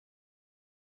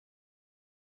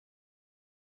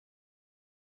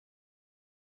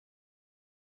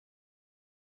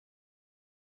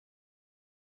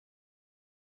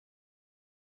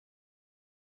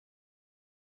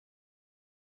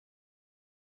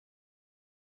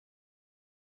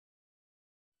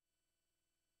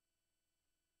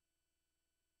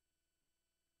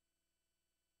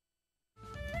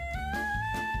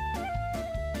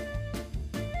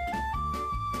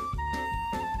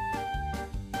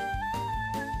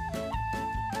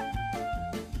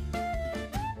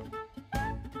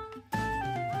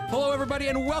Hello, everybody,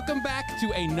 and welcome back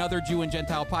to another Jew and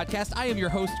Gentile podcast. I am your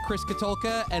host, Chris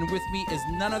Katulka, and with me is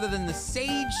none other than the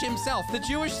sage himself, the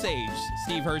Jewish sage,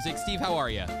 Steve Herzig. Steve, how are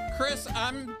you? Chris,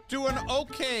 I'm doing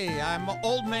okay. I'm an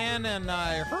old man, and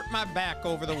I hurt my back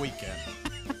over the weekend.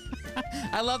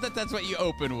 I love that that's what you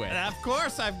open with. And of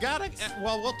course, I've got it.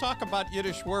 Well, we'll talk about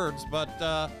Yiddish words, but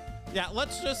yeah,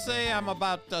 let's just say I'm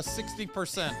about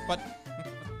 60%. But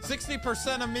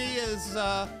 60% of me is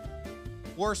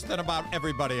worse than about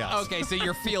everybody else. Okay, so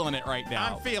you're feeling it right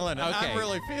now. I'm feeling it. Okay. I'm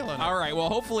really feeling it. All right, well,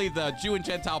 hopefully the Jew and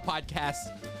Gentile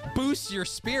podcast boosts your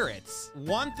spirits.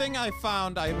 One thing I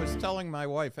found, I was telling my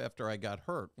wife after I got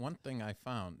hurt, one thing I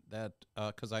found that,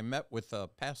 because I met with a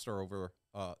pastor over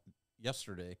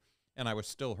yesterday, and I was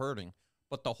still hurting,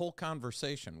 but the whole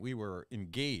conversation, we were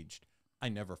engaged, I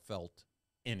never felt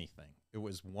anything. It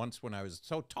was once when I was,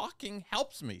 so talking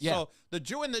helps me. Yeah. So the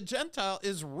Jew and the Gentile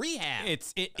is rehab.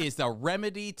 It is a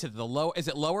remedy to the is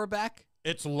it lower back?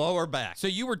 It's lower back. So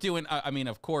you were doing, I mean,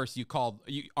 of course,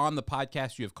 on the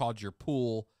podcast, you have called your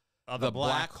pool the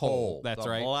black hole. That's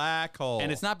right. Black hole. And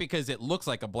it's not because it looks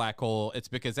like a black hole. It's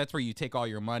because that's where you take all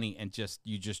your money and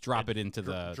you just drop it into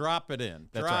the... Drop it in.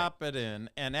 That's drop it in.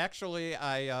 And actually,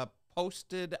 I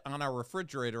posted on our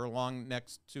refrigerator along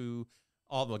next to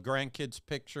all the grandkids'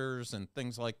 pictures and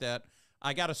things like that.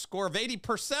 I got a score of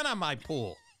 80% on my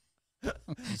pool.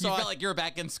 So you felt like you're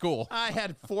back in school. I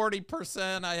had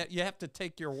 40%. You have to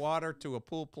take your water to a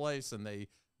pool place, and they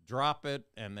drop it,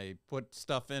 and they put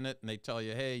stuff in it, and they tell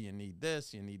you, hey, you need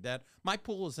this, you need that. My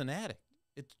pool is an addict.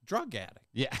 It's drug addict.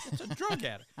 Yeah. It's a drug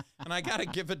addict. And I got to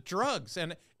give it drugs.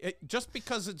 And just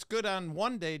because it's good on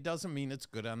one day doesn't mean it's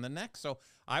good on the next. So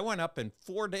I went up in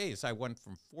 4 days. I went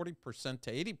from 40%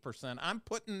 to 80%. I'm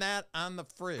putting that on the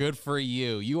fridge. Good for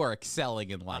you. You are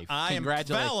excelling in life. I am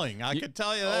cavelling. I can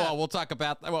tell you that. Oh, well, we'll talk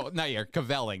about, well, no, you're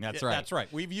cavelling. That's right. That's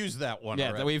right. We've used that one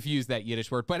already. We've used that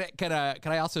Yiddish word. But can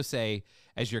I also say,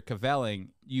 as you're cavelling,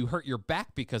 you hurt your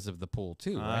back because of the pool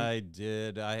too, right? I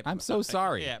did. I'm so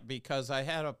sorry. Yeah, because I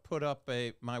had to put up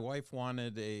my wife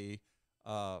wanted a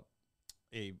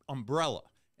umbrella,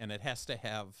 and it has to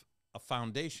have a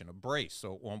foundation, a brace,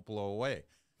 so it won't blow away.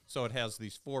 So it has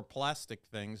these 4 plastic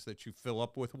things that you fill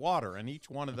up with water, and each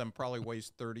one of them probably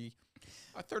weighs 30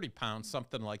 pounds,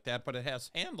 something like that, but it has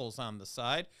handles on the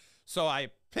side. So I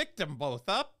picked them both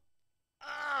up.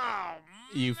 Oh,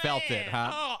 you felt it,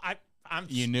 huh? Oh, I'm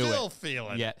knew still it.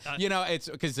 feeling it. Yeah. It's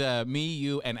because me,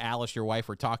 you, and Alice, your wife,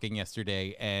 were talking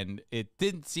yesterday, and it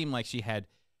didn't seem like she had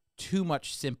too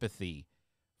much sympathy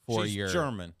for She's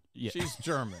German. Yeah. She's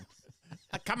German.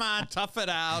 Come on, tough it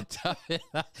out.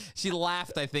 She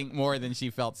laughed, I think, more than she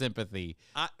felt sympathy.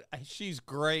 She's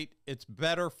great. It's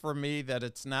better for me that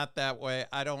it's not that way.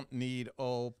 I don't need,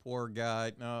 oh, poor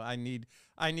guy. No, I need.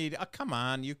 Come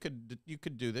on, you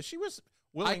could do this. She was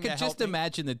willing. I could just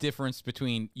imagine the difference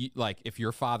between, like, if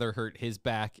your father hurt his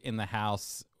back in the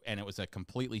house and it was a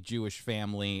completely Jewish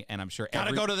family, and I'm sure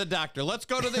gotta go to the doctor. Let's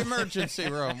go to the emergency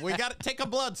room. We got to take a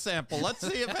blood sample. Let's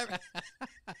see if.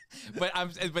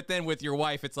 But then with your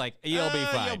wife, it's like you'll be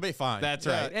fine. You'll be fine. That's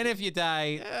right. And if you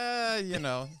die,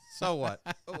 so what?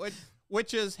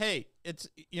 Which is, hey, it's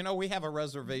we have a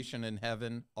reservation in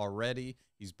heaven already.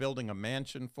 He's building a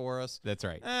mansion for us. That's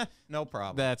right. No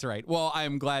problem. That's right. Well,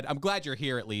 I'm glad you're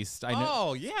here at least. I know.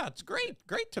 Oh yeah, it's great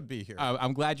to be here.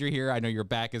 I'm glad you're here. I know your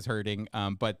back is hurting.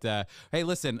 But hey,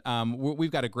 listen,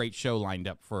 we've got a great show lined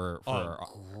up for a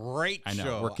great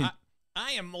show.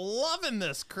 I am loving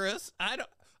this, Chris.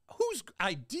 Whose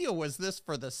idea was this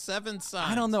for the 7 signs?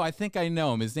 I don't know. I think I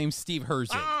know him. His name's Steve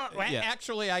Herzig.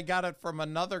 Actually, I got it from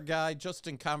another guy just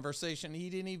in conversation. He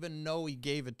didn't even know he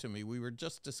gave it to me. We were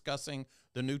just discussing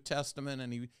the New Testament,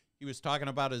 and he was talking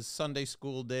about his Sunday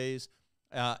school days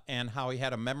and how he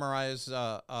had to memorize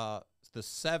the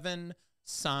 7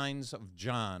 signs of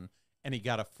John, and he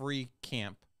got a free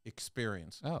camp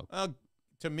experience. Oh.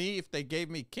 To me, if they gave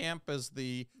me camp as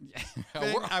the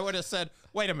thing, I would have said,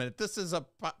 wait a minute, this is a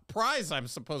prize I'm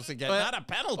supposed to get, not a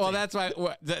penalty. Well, that's why,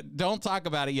 don't talk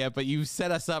about it yet, but you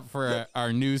set us up for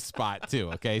our news spot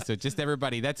too, okay? So just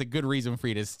everybody, that's a good reason for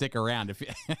you to stick around.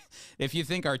 If you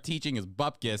think our teaching is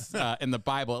bupkis in the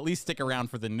Bible, at least stick around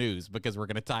for the news, because we're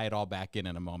going to tie it all back in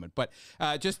a moment. But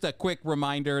just a quick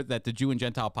reminder that the Jew and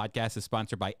Gentile podcast is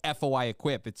sponsored by FOI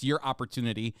Equip. It's your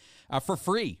opportunity for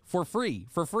free.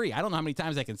 I don't know how many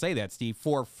times I can say that, Steve,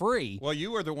 for free. Well,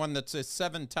 you were the one that says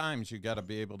 7 times you got to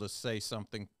be able to say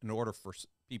something in order for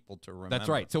people to remember. That's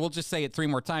right. So we'll just say it 3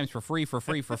 more times for free,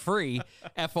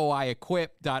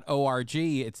 FOIEquip.org.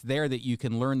 It's there that you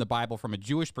can learn the Bible from a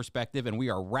Jewish perspective, and we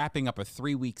are wrapping up a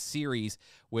 3-week series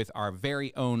with our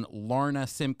very own Lorna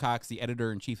Simcox, the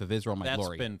editor-in-chief of Israel, My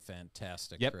Glory. That's been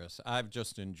fantastic, Chris. I've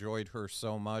just enjoyed her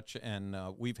so much, and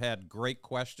we've had great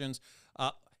questions.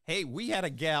 Hey, we had a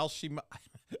gal,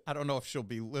 I don't know if she'll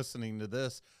be listening to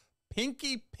this,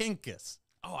 Pinky Pinkus.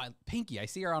 Oh, Pinky. I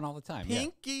see her on all the time.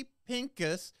 Pinky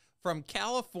Pinkus from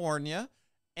California,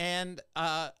 and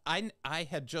I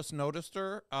had just noticed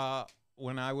her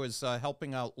when I was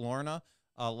helping out Lorna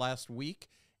last week,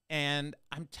 and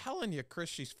I'm telling you, Chris,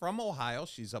 she's from Ohio.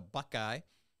 She's a Buckeye.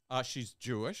 She's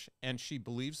Jewish, and she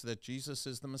believes that Jesus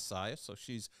is the Messiah, so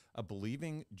she's a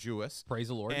believing Jewess. Praise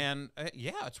the Lord. And,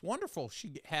 yeah, it's wonderful.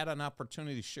 She had an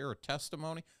opportunity to share her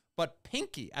testimony. But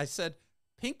Pinky, I said,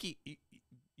 Pinky,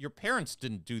 your parents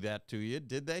didn't do that to you,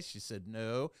 did they? She said,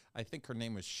 no. I think her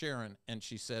name was Sharon, and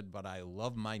she said, but I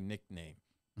love my nickname,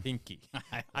 Pinky.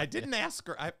 I didn't ask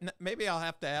her. Maybe I'll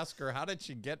have to ask her, how did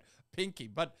she get Pinky?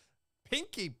 But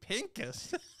Pinky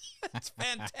Pinkus, it's a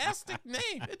fantastic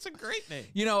name. It's a great name.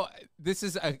 You know, this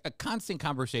is a constant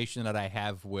conversation that I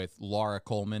have with Laura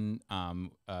Coleman,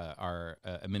 our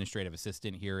administrative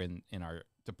assistant here in our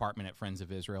department at Friends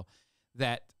of Israel,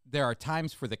 that there are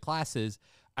times for the classes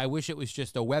I wish it was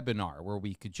just a webinar where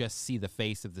we could just see the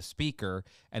face of the speaker,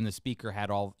 and the speaker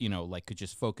had all, like could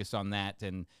just focus on that.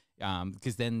 And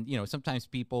because then, sometimes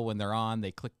people, when they're on,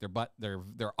 they click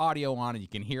their audio on, and you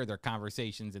can hear their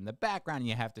conversations in the background, and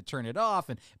you have to turn it off.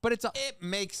 But it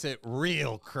makes it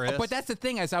real, Chris. But that's the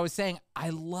thing, as I was saying, I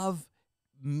love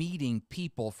meeting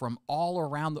people from all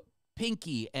around the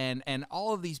Pinky and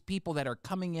all of these people that are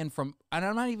coming in from, and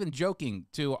I'm not even joking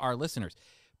to our listeners.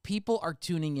 People are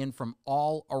tuning in from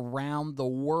all around the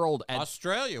world.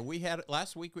 Australia.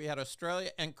 Last week we had Australia.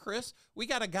 And Chris, we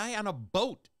got a guy on a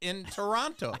boat in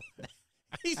Toronto.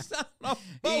 He's on a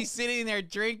boat. He's sitting there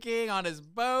drinking on his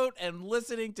boat and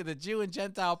listening to the Jew and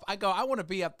Gentile. I want to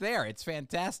be up there. It's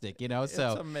fantastic, So it's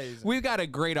amazing. We've got a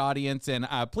great audience, and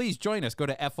please join us. Go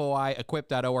to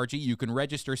FOIEquip.org. You can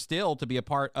register still to be a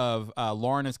part of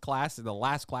Lorna's class. The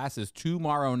last class is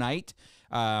tomorrow night.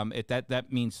 That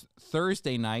means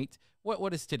Thursday night.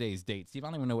 What is today's date, Steve? I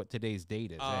don't even know what today's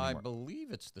date is anymore. I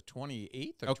believe it's the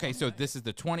 28th. Okay, 29th. so this is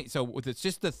the 20. So it's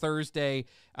just the Thursday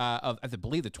of. I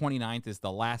believe the 29th is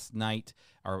the last night.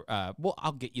 Or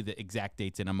I'll get you the exact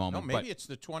dates in a moment. No, maybe it's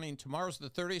the 20th. And tomorrow's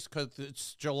the 30th because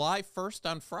it's July 1st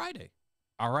on Friday.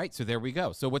 All right, so there we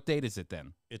go. So what date is it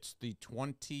then? It's the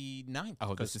 29th.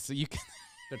 Oh, this is so you can.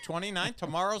 The 29th.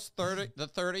 Tomorrow's the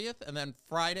 30th, and then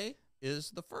Friday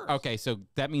is the 1st. Okay, so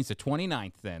that means the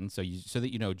 29th then. So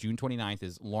that you know, June 29th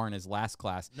is Lorna's last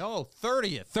class. No,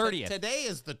 30th. 30th. Today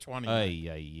is the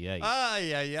 29th.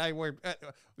 Ay. We're...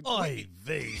 Oy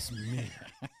vey's me.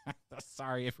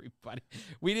 Sorry, everybody.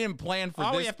 We didn't plan for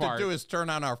All this we have part. to do is turn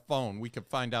on our phone. We can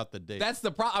find out the date. That's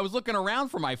the problem. I was looking around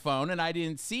for my phone, and I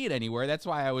didn't see it anywhere. That's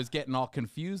why I was getting all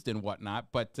confused and whatnot.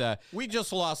 But we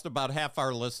just lost about half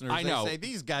our listeners. I know. They say,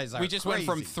 these guys are We just crazy.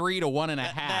 went from 3 to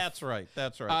 1.5.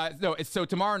 That's right. No, so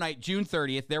tomorrow night, June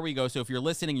 30th. There we go. So if you're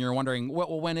listening, you're wondering,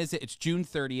 well, when is it? It's June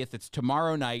 30th. It's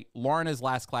tomorrow night. Lorna's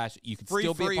last class. You can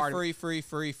still be a part of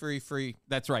free.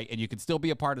 That's right. And you can still be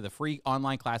a part of the free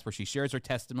online class where she shares her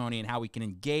testimony and how we can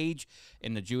engage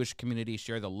in the Jewish community,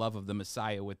 share the love of the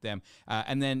Messiah with them.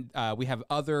 And then we have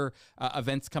other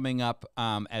events coming up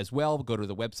as well. Go to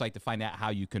the website to find out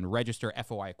how you can register,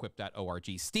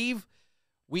 FOIEquip.org. Steve,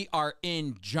 we are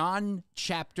in John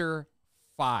chapter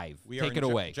 5. Take it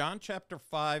away. John chapter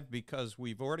 5, because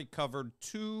we've already covered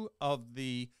 2 of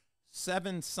the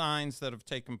 7 signs that have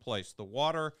taken place. The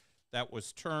water that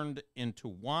was turned into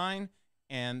wine,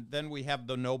 and then we have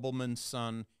the nobleman's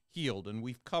son healed, and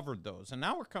we've covered those. And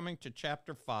now we're coming to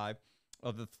chapter 5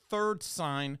 of the 3rd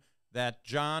sign that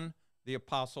John the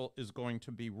apostle is going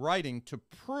to be writing to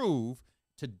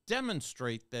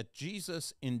demonstrate that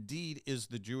Jesus indeed is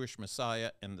the Jewish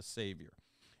Messiah and the Savior.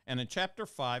 And in chapter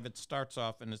 5, it starts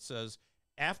off and it says,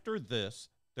 after this,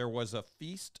 there was a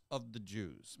feast of the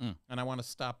Jews. And I want to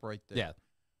stop right there. Yeah,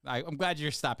 I'm glad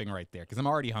you're stopping right there because I'm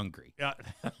already hungry. Yeah.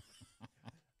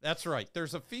 That's right.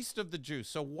 There's a feast of the Jews.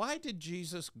 So why did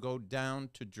Jesus go down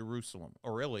to Jerusalem,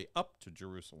 or really up to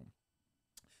Jerusalem?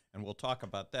 And we'll talk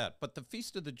about that. But the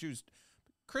feast of the Jews,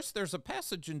 Chris, there's a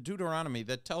passage in Deuteronomy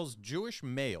that tells Jewish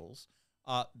males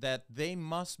that they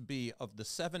must be, of the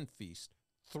 7 feasts,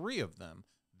 3 of them,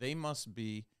 they must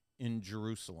be in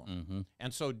Jerusalem. Mm-hmm.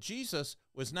 And so Jesus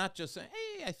was not just saying,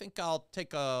 hey, I think I'll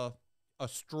take a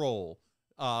stroll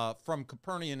from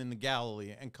Capernaum in the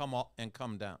Galilee and come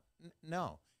down.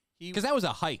 No. Because that was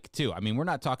a hike, too. I mean, we're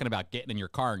not talking about getting in your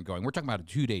car and going. We're talking about a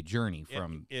 2-day journey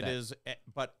from It is,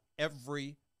 but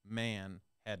every man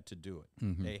had to do it.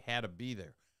 Mhm. They had to be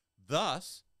there.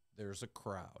 Thus, there's a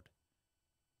crowd.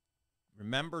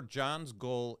 Remember, John's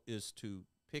goal is to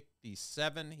pick these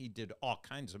 7. He did all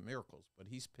kinds of miracles, but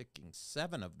he's picking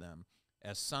 7 of them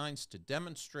as signs to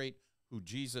demonstrate who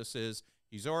Jesus is.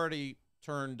 He's already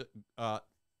turned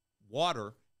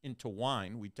water into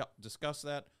wine. We discussed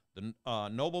that. The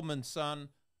nobleman's son,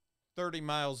 30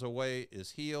 miles away,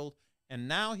 is healed. And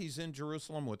now he's in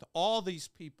Jerusalem with all these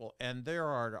people, and there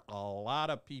are a lot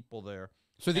of people there.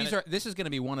 So this is going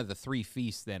to be one of the 3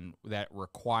 feasts then that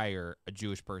require a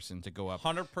Jewish person to go up.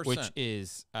 100%. Which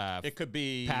is it could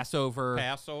be Passover.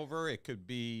 It could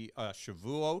be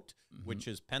Shavuot, which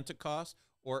is Pentecost,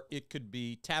 or it could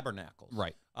be Tabernacles.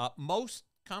 Right. Most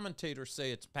commentators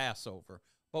say it's Passover,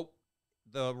 but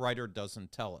the writer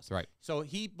doesn't tell us. Right. So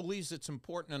he believes it's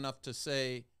important enough to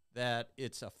say that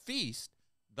it's a feast,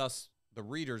 thus the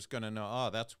reader's going to know,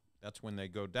 oh, that's when they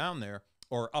go down there.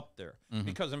 Or up there,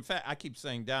 because in fact I keep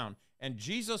saying down, and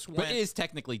Jesus went. But it is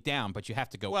technically down, but you have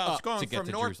to go well, up it's going to get from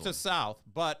to north Jerusalem. to south,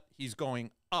 but he's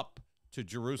going up to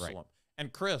Jerusalem. Right.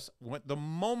 And Chris, the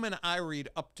moment I read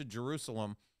up to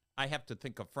Jerusalem, I have to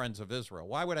think of Friends of Israel.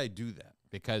 Why would I do that?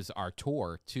 Because our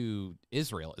tour to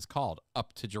Israel is called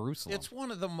Up to Jerusalem. It's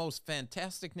one of the most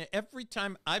fantastic. Every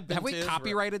time I've been have we to Israel,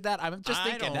 copyrighted that? I'm just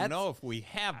thinking. I don't know if we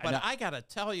have, but I got to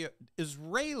tell you,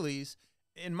 Israelis.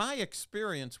 In my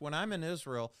experience, when I'm in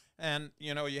Israel, and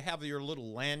you have your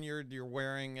little lanyard you're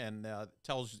wearing, and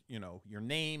tells your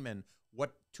name and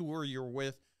what tour you're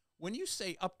with. When you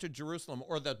say up to Jerusalem,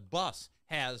 or the bus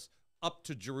has up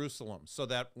to Jerusalem, so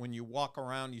that when you walk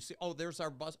around, you see, oh, there's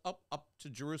our bus up to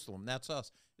Jerusalem. That's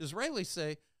us. Israelis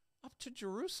say up to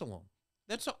Jerusalem.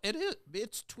 That's it is.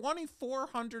 It's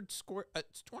 2,400 square.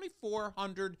 It's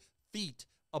 2,400 feet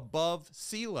above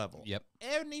sea level. Yep.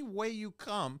 Any way you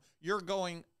come, you're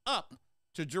going up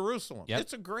to Jerusalem. Yep.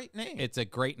 It's a great name. It's a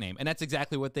great name. And that's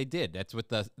exactly what they did. That's what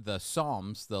the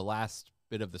Psalms, the last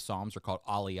bit of the Psalms are called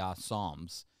Aliyah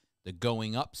Psalms, the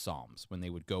going up Psalms. When they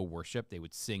would go worship, they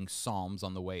would sing Psalms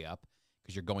on the way up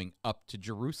because you're going up to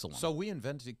Jerusalem. So we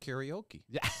invented karaoke.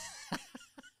 Yeah.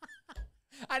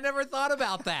 I never thought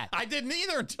about that. I didn't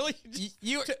either until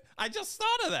I just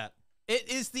thought of that. It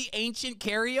is the ancient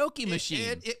karaoke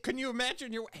machine. Can you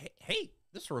imagine? Hey,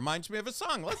 this reminds me of a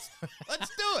song. Let's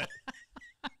do it.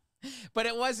 But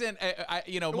it wasn't.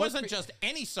 It wasn't just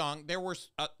any song. There was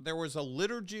a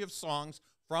liturgy of songs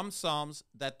from Psalms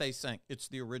that they sang. It's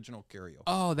the original karaoke.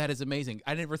 Oh, that is amazing.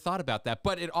 I never thought about that.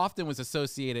 But it often was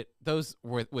associated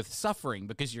with suffering,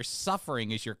 because you're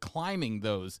suffering as you're climbing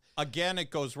those. Again, it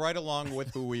goes right along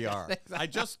with who we are. I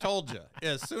just told you.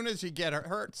 As soon as you get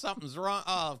hurt, something's wrong.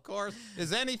 Oh, of course.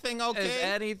 Is anything okay? Is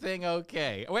anything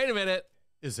okay? Wait a minute.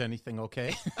 Is anything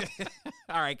okay?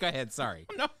 All right, go ahead. Sorry.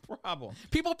 No problem.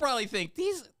 People probably think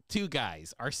these 2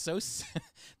 guys are so.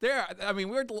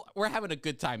 We're having a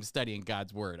good time studying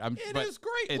God's word. It is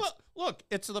great. Look,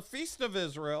 it's the Feast of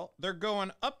Israel. They're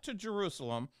going up to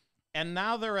Jerusalem, and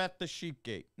now they're at the sheep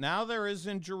gate. Now there is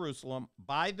in Jerusalem,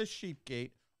 by the sheep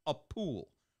gate, a pool,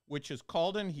 which is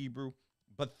called in Hebrew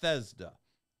Bethesda.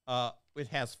 It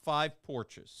has 5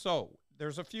 porches. So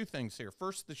there's a few things here.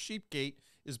 First, the sheep gate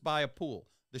is by a pool.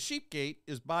 The sheep gate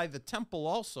is by the temple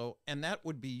also, and that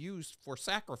would be used for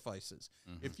sacrifices.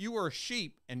 Mm-hmm. If you were a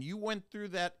sheep and you went through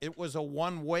that, it was a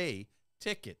one-way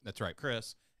ticket. That's right,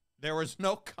 Chris. There was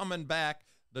no coming back.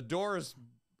 The door is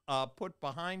put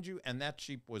behind you, and that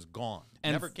sheep was gone.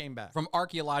 And never came back. From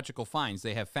archaeological finds,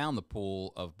 they have found the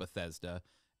pool of Bethesda,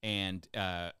 and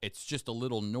it's just a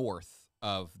little north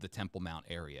of the Temple Mount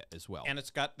area as well. And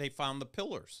they found the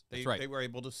pillars. That's right. They were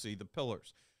able to see the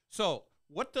pillars. So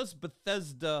what does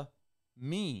Bethesda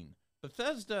mean?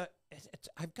 Bethesda,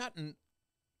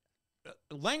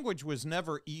 language was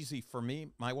never easy for me.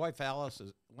 My wife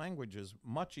Alice's language is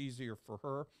much easier for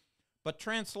her. But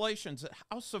translations,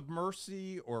 house of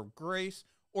mercy or grace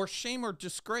or shame or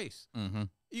disgrace. Mm-hmm.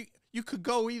 You could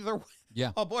go either way.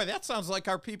 Yeah. Oh, boy, that sounds like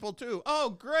our people, too.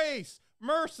 Oh, grace,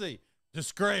 mercy,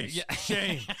 disgrace,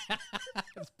 shame.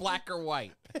 It's black or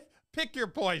white. Pick your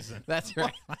poison. That's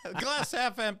right. Glass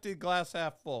half empty, glass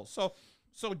half full.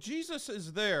 So Jesus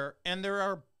is there, and there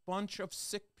are a bunch of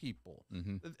sick people.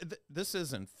 Mm-hmm. This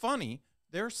isn't funny.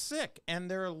 They're sick, and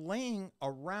they're laying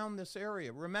around this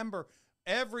area. Remember,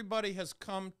 everybody has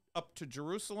come up to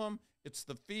Jerusalem. It's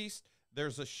the feast.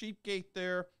 There's a sheep gate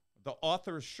there. The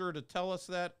author is sure to tell us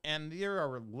that. And there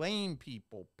are lame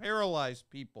people, paralyzed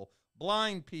people,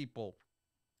 blind people,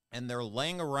 and they're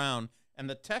laying around. And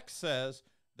the text says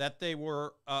that they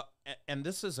were, and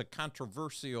this is a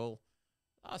controversial,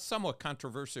 somewhat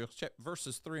controversial,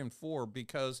 verses 3 and 4,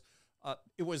 because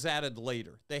it was added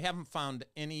later. They haven't found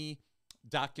any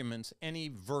documents, any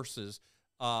verses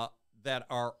that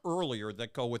are earlier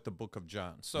that go with the book of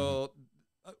John. So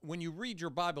when you read your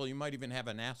Bible, you might even have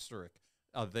an asterisk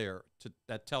there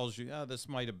that tells you, this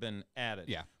might have been added.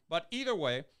 Yeah. But either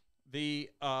way, they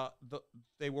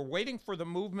were waiting for the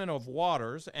movement of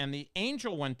waters, and the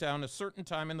angel went down a certain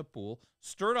time in the pool,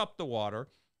 stirred up the water.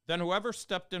 Then whoever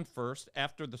stepped in first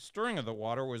after the stirring of the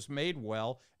water was made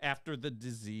well after the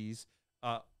disease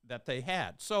that they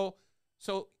had. So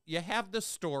you have this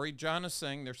story. John is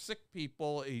saying there's sick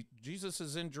people. Jesus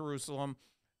is in Jerusalem.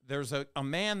 There's a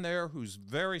man there who's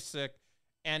very sick,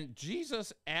 and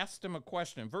Jesus asked him a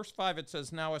question. In verse 5, it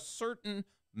says, now a certain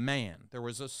man. There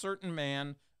was a certain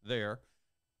man there.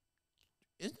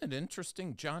 Isn't it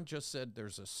interesting? John just said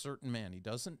there's a certain man. He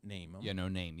doesn't name him. Yeah, no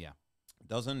name, yeah.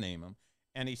 Doesn't name him.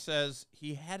 And he says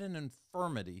he had an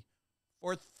infirmity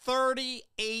for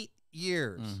 38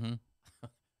 years. Mm-hmm.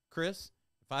 Chris,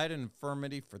 if I had an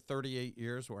infirmity for 38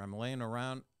 years where I'm laying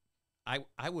around,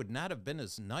 I would not have been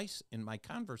as nice in my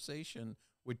conversation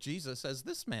with Jesus as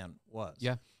this man was.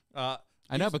 Yeah.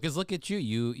 I know, because look at you.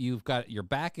 You've got your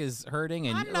back is hurting,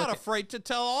 and I'm not afraid to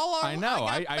tell all of I know.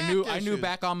 I knew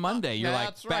back on Monday. You're like,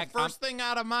 that's right. First thing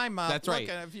out of my mouth. That's right.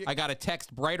 I got a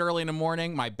text bright early in the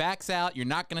morning. My back's out. You're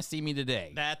not going to see me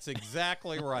today. That's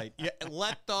exactly right.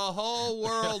 Let the whole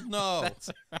world know.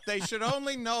 Right. They should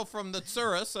only know from the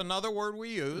tsuris, another word we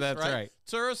use. That's right.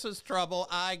 Tsuris is trouble.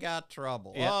 I got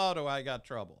trouble. Yep. Oh, do I got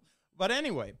trouble? But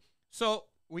anyway, so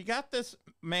we got this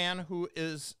man who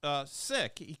is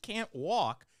sick. He can't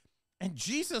walk. And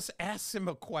Jesus asks him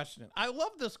a question. I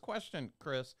love this question,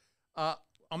 Chris.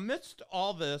 Amidst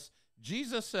all this,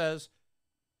 Jesus says,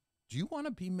 do you want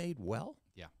to be made well?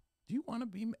 Yeah. Do you want to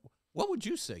be What would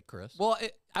you say, Chris? Well,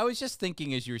 I was just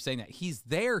thinking as you were saying that, he's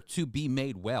there to be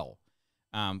made well.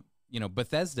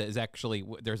 Bethesda is actually,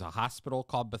 there's a hospital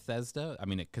called Bethesda. I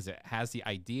mean, because it has the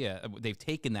idea, they've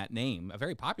taken that name, a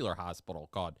very popular hospital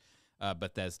called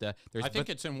Bethesda. I think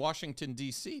it's in Washington,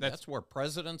 D.C. That's where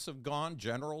presidents have gone,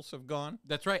 generals have gone.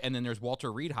 That's right. And then there's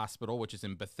Walter Reed Hospital, which is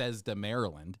in Bethesda,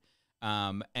 Maryland.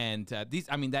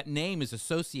 That name is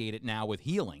associated now with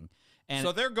healing. And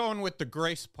so they're going with the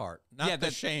grace part, not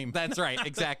the shame. That's right.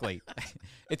 Exactly.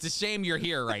 It's a shame you're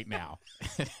here right now.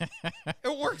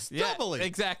 It works doubly. Yeah,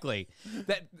 exactly.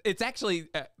 That it's actually,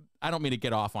 I don't mean to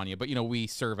get off on you, but, we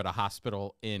serve at a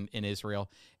hospital in Israel.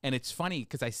 And it's funny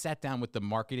because I sat down with the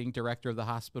marketing director of the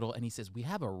hospital, and he says, we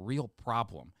have a real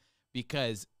problem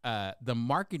because the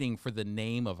marketing for the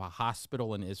name of a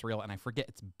hospital in Israel, and I forget,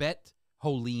 it's Bet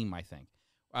Holim, I think,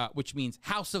 which means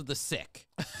house of the sick.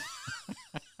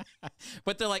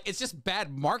 But they're like, it's just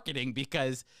bad marketing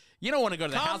because you don't want to go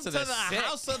to the house of the sick.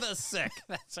 House of the sick.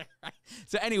 That's right.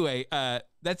 So anyway,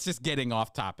 that's just getting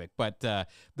off topic. But the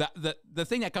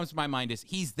thing that comes to my mind is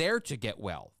he's there to get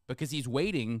well because he's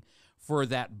waiting for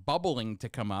that bubbling to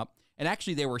come up. And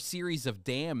actually, there were a series of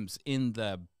dams in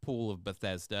the pool of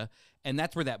Bethesda, and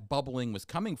that's where that bubbling was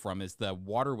coming from. As the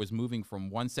water was moving from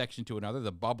one section to another,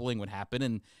 the bubbling would happen,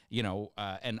 and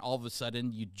and all of a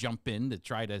sudden you jump in to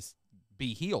try to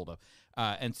be healed.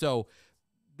 And so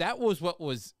that was what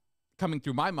was coming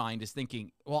through my mind, is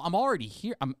thinking, well, I'm already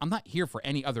here. I'm not here for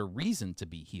any other reason to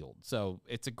be healed. So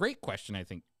it's a great question, I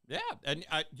think. Yeah, and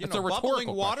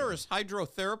bubbling water is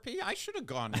hydrotherapy. I should have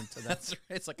gone into that. That's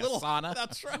right. It's like a sauna.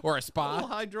 That's right. Or a spa. A little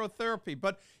hydrotherapy.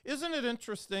 But isn't it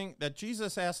interesting that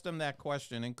Jesus asked him that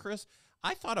question? And Chris,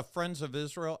 I thought of Friends of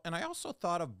Israel, and I also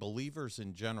thought of believers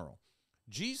in general.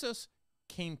 Jesus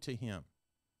came to him.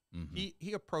 Mm-hmm.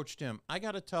 He approached him. I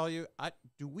got to tell you,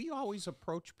 do we always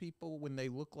approach people when they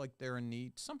look like they're in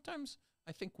need? Sometimes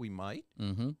I think we might,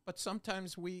 but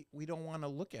sometimes we don't want to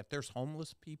look at. There's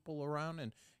homeless people around,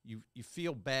 and you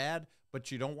feel bad,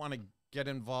 but you don't want to get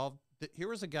involved. Here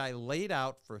was a guy laid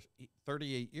out for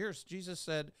 38 years. Jesus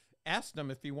asked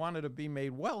him if he wanted to be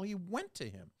made well. He went to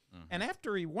him, and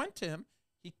after he went to him,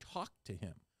 he talked to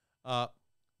him.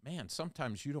 Man,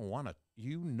 sometimes you don't want to.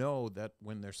 You know that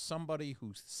when there's somebody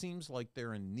who seems like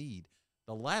they're in need,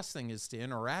 the last thing is to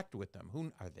interact with them.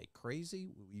 Who are they,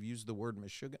 crazy? We've used the word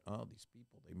meshugana. Oh, these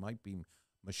people, they might be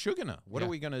meshugana. What are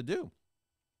we going to do?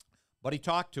 But he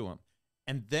talked to him,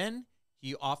 and then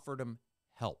he offered him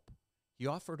help. He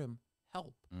offered him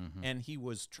help, and he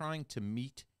was trying to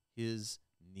meet his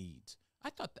needs. I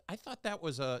thought that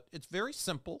was it's very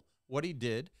simple what he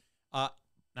did.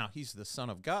 Now, he's the Son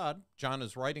of God. John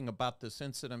is writing about this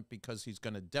incident because he's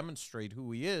going to demonstrate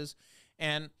who he is.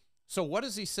 And so what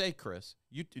does he say, Chris?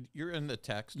 You're in the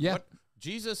text. Yeah.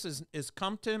 Jesus is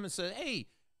come to him and said, hey,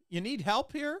 you need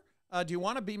help here? Do you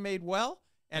want to be made well?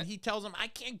 And he tells him, I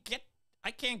can't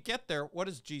get there. What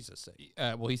does Jesus say?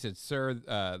 Well, he said, sir,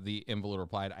 the invalid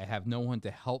replied, I have no one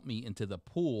to help me into the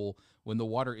pool when the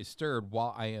water is stirred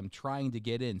while I am trying to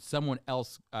get in. Someone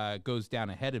else goes down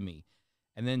ahead of me.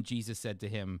 And then Jesus said to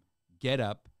him, get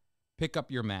up, pick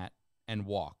up your mat, and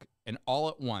walk. And all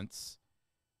at once,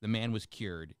 the man was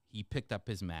cured. He picked up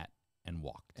his mat and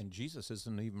walked. And Jesus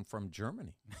isn't even from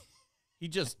Germany. He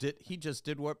just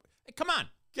did what, hey, come on,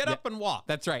 get up and walk.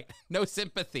 That's right. No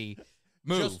sympathy.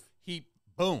 Move.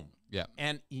 Boom. Yeah.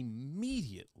 And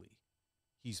immediately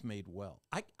he's made well.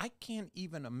 I can't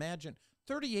even imagine.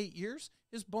 38 years,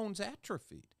 his bones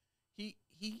atrophied. He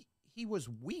was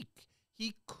weak.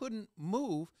 He couldn't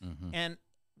move. Mm-hmm. And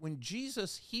when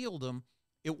Jesus healed him,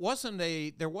 there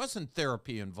wasn't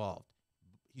therapy involved.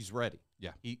 He's ready.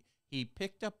 Yeah. He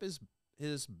picked up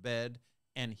his bed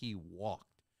and he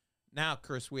walked. Now,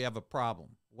 Chris, we have a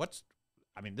problem.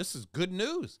 This is good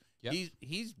news. Yep.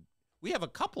 We have a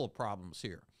couple of problems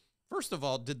here. First of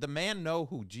all, did the man know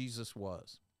who Jesus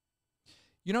was?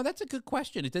 You know, that's a good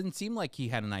question. It didn't seem like he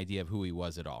had an idea of who he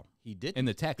was at all. He didn't. In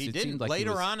the text, He it didn't. seemed like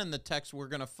Later on in the text, we're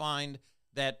going to find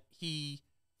that he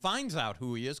finds out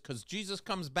who he is because Jesus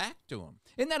comes back to him.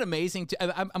 Isn't that amazing?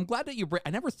 I'm glad that I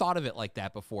never thought of it like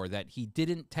that before, that he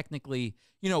didn't technically,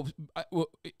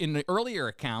 in the earlier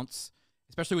accounts,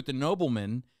 especially with the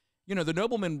nobleman, the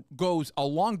nobleman goes a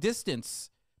long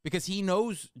distance because he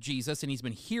knows Jesus and he's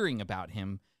been hearing about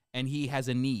him and he has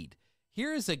a need.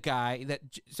 Here is a guy that,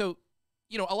 a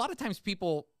lot of times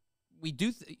people,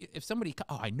 if somebody,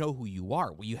 I know who you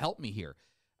are. Will you help me here?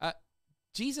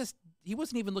 Jesus, he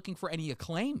wasn't even looking for any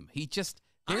acclaim. He just,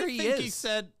 there he is. I think he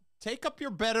said, take up your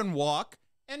bed and walk,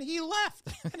 and he left.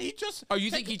 And he just... Oh,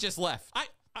 you think he just left?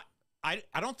 I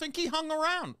don't think he hung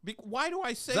around. Why do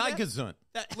I say Sei gesund.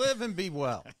 that? Live and be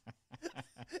well.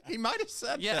 He might have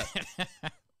said that.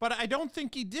 But I don't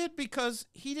think he did because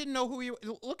he didn't know who he was.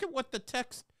 Look at what the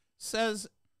text says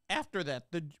after that.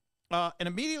 And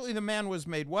immediately the man was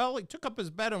made well. He took up his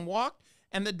bed and walked,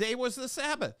 and the day was the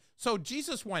Sabbath. So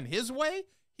Jesus went his way.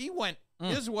 He went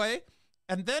his way.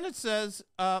 And then it says,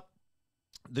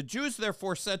 the Jews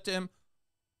therefore said to him,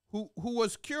 who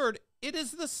was cured, it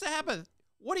is the Sabbath.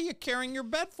 What are you carrying your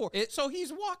bed for? So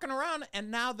he's walking around,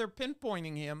 and now they're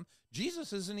pinpointing him.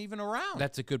 Jesus isn't even around.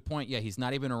 That's a good point. Yeah, he's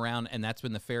not even around, and that's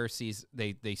when the Pharisees,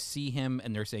 they see him,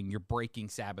 and they're saying, you're breaking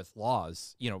Sabbath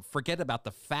laws. Forget about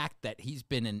the fact that he's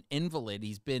been an invalid.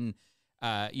 He's been,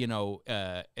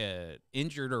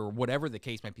 injured or whatever the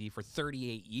case might be for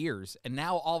 38 years. And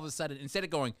now all of a sudden, instead of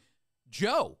going,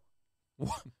 Joe,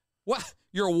 what?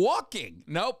 You're walking.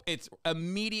 Nope. It's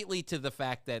immediately to the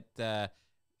fact that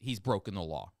he's broken the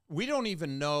law. We don't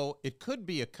even know. It could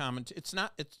be a comment. It's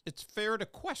not. It's fair to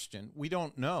question. We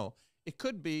don't know. It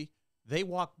could be they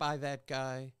walk by that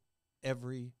guy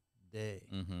every day,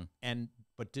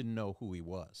 but didn't know who he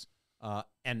was.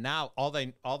 And now all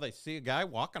they see a guy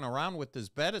walking around with his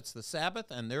bed. It's the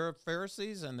Sabbath, and they're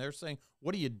Pharisees, and they're saying,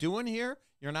 "What are you doing here?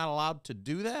 You're not allowed to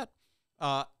do that."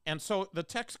 And so the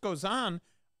text goes on,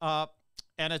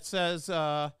 and it says,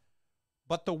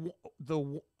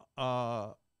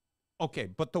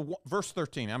 verse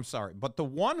 13, I'm sorry. But the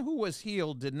one who was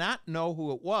healed did not know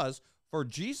who it was, for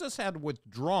Jesus had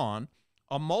withdrawn,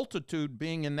 a multitude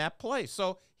being in that place.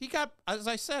 So he got, as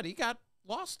I said, he got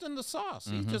lost in the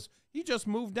sauce. He just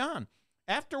moved on.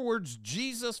 Afterwards,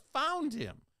 Jesus found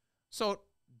him. So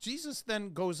Jesus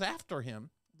then goes after him.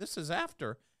 This is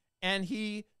after. And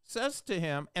he says to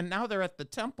him, and now they're at the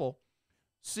temple,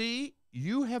 see,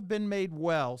 you have been made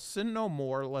well. Sin no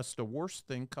more, lest a worse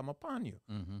thing come upon you.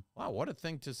 Wow, what a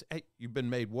thing to say. Hey, you've been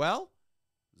made well.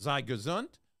 Sei gesund.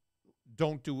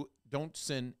 Don't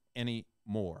sin any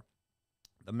more.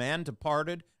 The man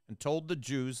departed and told the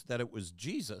Jews that it was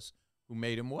Jesus who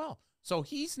made him well. So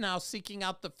he's now seeking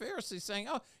out the Pharisees, saying,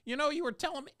 "Oh, you were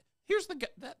telling me. Here's the guy.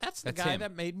 That's the guy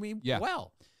that made me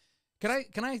well." Can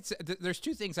I? There's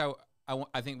two things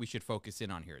I think we should focus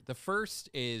in on here. The first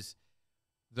is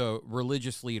the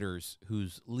religious leaders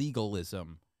whose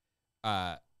legalism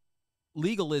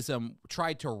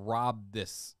tried to rob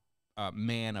this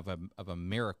man of a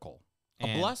miracle,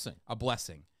 a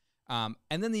blessing. And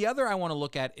then the other I want to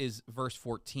look at is verse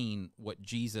 14, what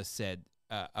Jesus said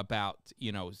about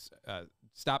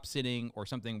stop sinning or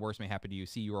something worse may happen to you.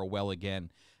 See, you are well again,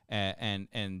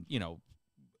 and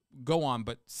go on,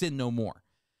 but sin no more.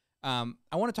 I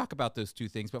want to talk about those two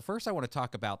things, but first I want to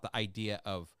talk about the idea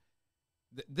of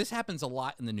this happens a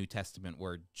lot in the New Testament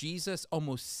where Jesus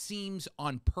almost seems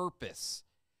on purpose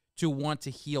to want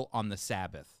to heal on the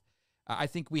Sabbath. I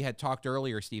think we had talked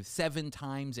earlier, Steve, 7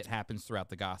 times it happens throughout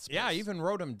the Gospels. Yeah, I even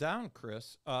wrote them down,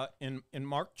 Chris. In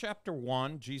Mark chapter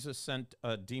 1, Jesus sent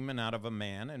a demon out of a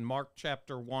man. In Mark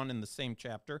chapter 1, in the same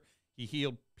chapter, he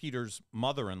healed Peter's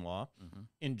mother-in-law.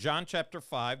 In John chapter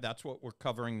 5, that's what we're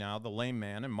covering now, the lame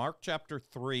man. In Mark chapter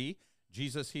 3,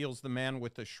 Jesus heals the man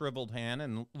with a shriveled hand.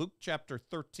 In Luke chapter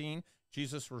 13,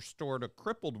 Jesus restored a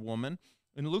crippled woman.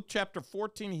 In Luke chapter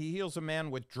 14, he heals a man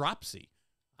with dropsy.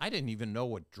 I didn't even know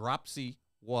what dropsy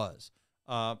was.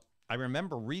 I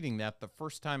remember reading that the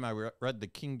first time I read the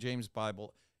King James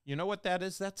Bible. You know what that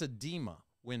is? That's edema.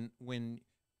 When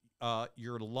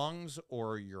your lungs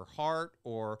or your heart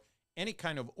or any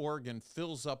kind of organ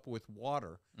fills up with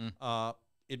water,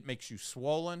 it makes you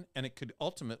swollen, and it could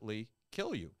ultimately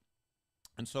kill you.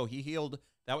 And so he healed,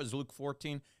 that was Luke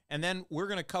 14. And then we're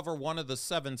going to cover one of the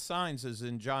 7 signs is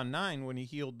in John 9 when he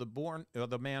healed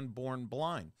the man born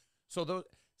blind. So those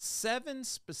 7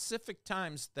 specific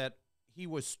times that he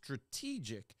was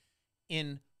strategic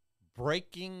in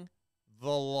breaking the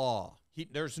law.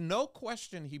 There's no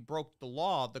question he broke the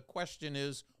law. The question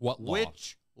is, what law?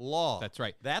 Which law? That's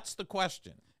right. That's the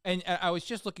question. And I was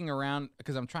just looking around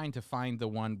because I'm trying to find the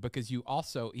one, because you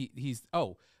also,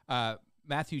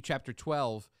 Matthew chapter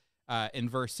 12, in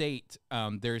verse 8,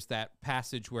 there's that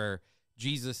passage where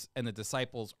Jesus and the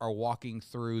disciples are walking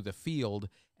through the field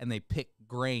and they pick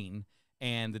grain,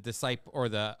 and the disciple or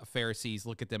the Pharisees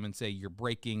look at them and say, you're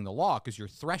breaking the law because you're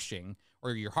threshing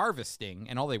or you're harvesting,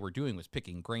 and all they were doing was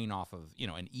picking grain off of,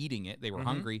 and eating it. They were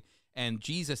hungry. And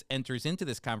Jesus enters into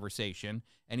this conversation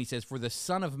and he says, for the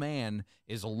Son of Man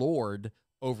is Lord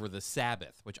over the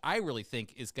Sabbath, which I really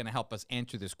think is going to help us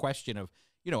answer this question of,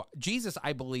 Jesus,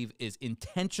 I believe, is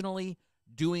intentionally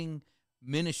doing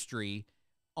ministry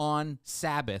on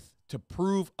Sabbath to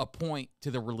prove a point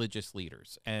to the religious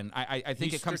leaders. And I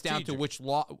think it comes down to which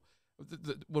law.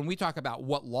 When we talk about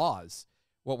what laws,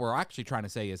 what we're actually trying to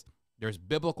say is there's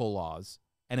biblical laws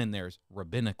and then there's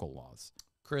rabbinical laws.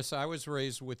 Chris, I was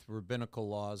raised with rabbinical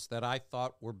laws that I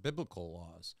thought were biblical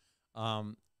laws.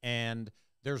 And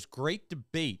there's great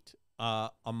debate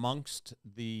amongst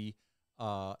the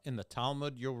in the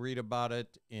Talmud. You'll read about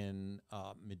it in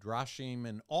Midrashim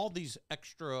and all these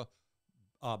extra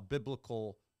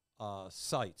biblical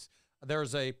sites.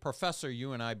 There's a professor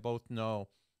you and I both know.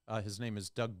 His name is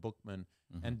Doug Bookman,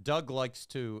 and Doug likes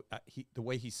to the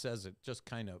way he says it, just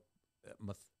kind of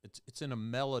it's in a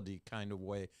melody kind of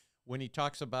way. When he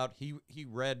talks about he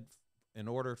read, in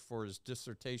order for his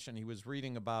dissertation, he was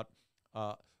reading about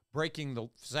breaking the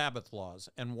Sabbath laws,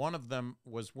 and one of them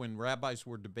was when rabbis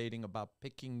were debating about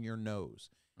picking your nose.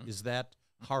 Is that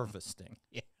harvesting?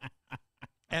 Yeah.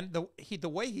 And the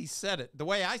way he said it, the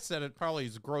way I said it probably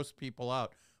has grossed people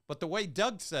out, but the way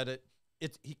Doug said it,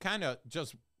 he kind of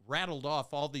just rattled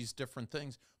off all these different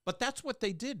things. But that's what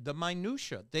they did, the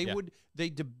minutia. They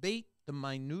debate the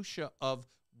minutia of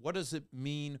what does it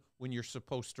mean when you're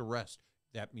supposed to rest?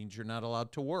 That means you're not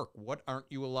allowed to work. What aren't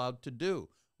you allowed to do?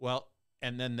 Well,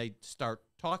 and then they start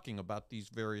talking about these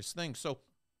various things. So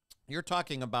you're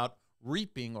talking about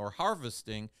reaping or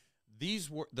harvesting. These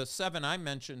were the 7 I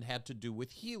mentioned had to do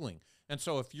with healing. And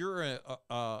so if you're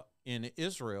in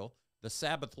Israel, the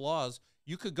Sabbath laws,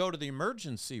 you could go to the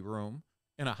emergency room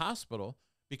in a hospital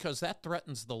because that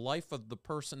threatens the life of the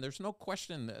person. There's no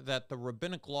question that the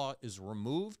rabbinic law is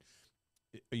removed.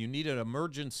 You need an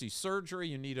emergency surgery,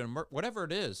 you need whatever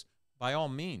it is, by all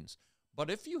means. But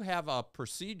if you have a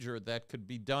procedure that could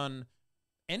be done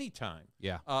anytime,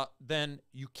 then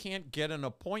you can't get an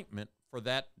appointment for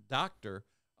that doctor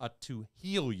to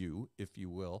heal you, if you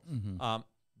will,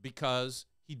 because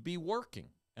he'd be working,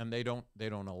 and they don't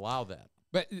allow that.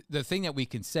 But the thing that we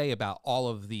can say about all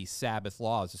of these Sabbath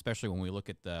laws, especially when we look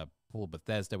at the pool of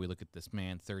Bethesda, we look at this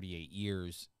man, 38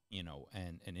 years,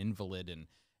 and an invalid,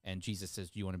 and Jesus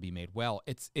says, do you want to be made well?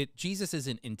 Jesus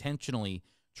isn't intentionally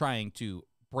trying to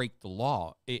break the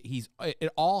law. It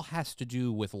all has to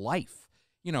do with life.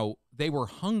 They were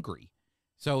hungry,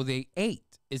 so they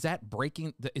ate. Is that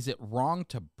breaking? Is it wrong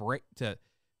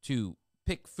to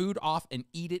pick food off and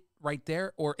eat it right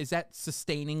there, or is that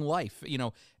sustaining life?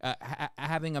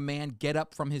 Having a man get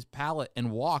up from his pallet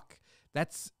and walk,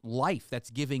 that's life.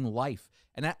 That's giving life,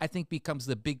 and that, I think, becomes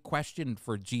the big question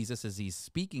for Jesus as he's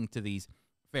speaking to these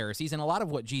Pharisees. And a lot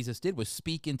of what Jesus did was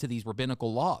speak into these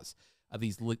rabbinical laws,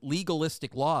 these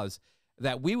legalistic laws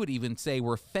that we would even say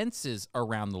were fences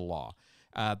around the law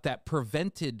that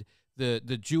prevented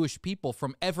the Jewish people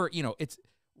from ever, it's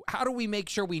how do we make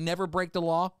sure we never break the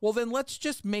law? Well, then let's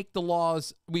just make the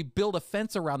laws, we build a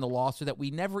fence around the law so that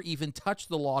we never even touch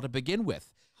the law to begin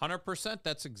with. 100%.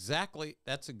 That's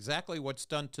exactly what's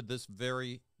done to this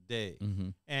very day.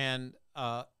 And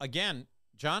again,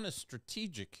 John is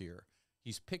strategic here.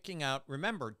 He's picking out.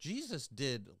 Remember, Jesus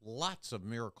did lots of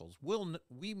miracles.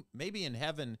 We maybe in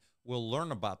heaven we'll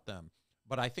learn about them,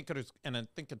 but I think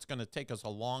it's going to take us a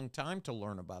long time to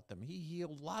learn about them. He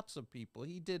healed lots of people.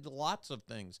 He did lots of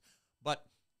things, but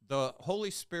the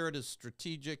Holy Spirit is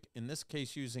strategic, in this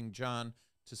case using John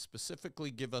to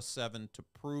specifically give us 7 to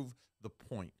prove the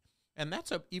point. And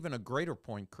that's even a greater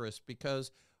point, Chris,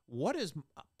 because what is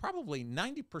probably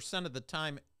 90% of the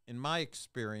time, in my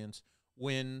experience,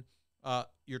 when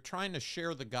you're trying to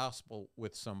share the gospel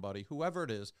with somebody, whoever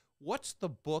it is, what's the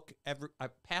book?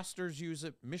 Pastors use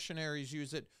it, missionaries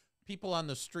use it, people on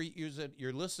the street use it.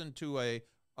 You're listening to a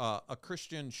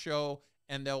Christian show,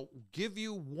 and they'll give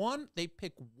you they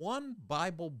pick one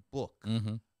Bible book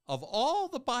of all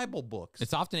the Bible books.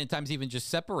 It's oftentimes even just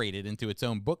separated into its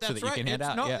own book so that you can hand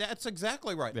out. No, that's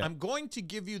exactly right. Yeah. I'm going to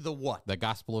give you the what? The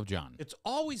Gospel of John. It's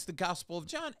always the Gospel of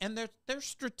John, and they're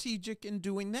strategic in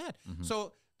doing that.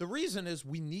 So the reason is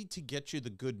we need to get you the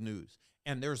good news.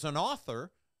 And there's an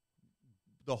author,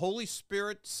 the Holy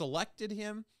Spirit selected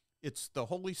him. It's the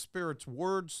Holy Spirit's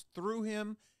words through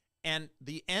him. And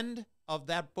the end of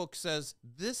that book says,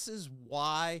 this is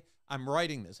why I'm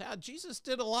writing this. Jesus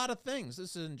did a lot of things.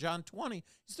 This is in John 20.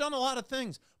 He's done a lot of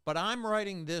things, but I'm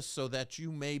writing this so that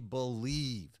you may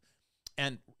believe.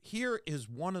 And here is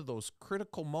one of those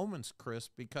critical moments, Chris,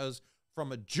 because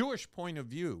from a Jewish point of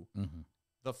view,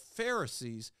 the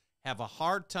Pharisees have a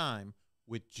hard time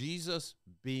with Jesus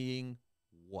being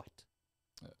what?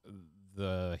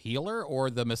 The healer or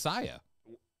the Messiah?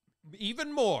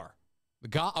 Even more.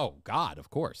 God,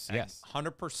 of course. Yes.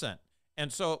 100%.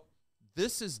 And so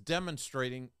this is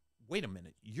demonstrating, wait a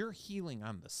minute, you're healing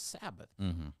on the Sabbath.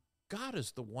 God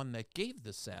is the one that gave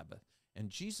the Sabbath.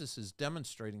 And Jesus is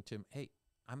demonstrating to him, hey,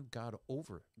 I'm God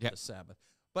over the Sabbath.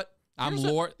 But I'm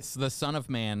Lord, the Son of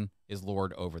Man is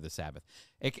Lord over the Sabbath.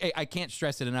 I can't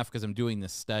stress it enough because I'm doing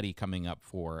this study coming up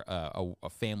for a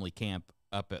family camp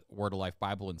up at Word of Life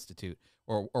Bible Institute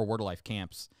or Word of Life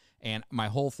camps. And my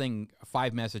whole thing,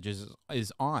 5 messages,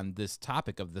 is on this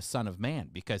topic of the Son of Man,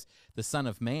 because the Son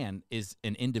of Man is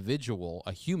an individual,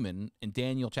 a human, in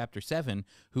Daniel chapter 7,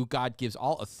 who God gives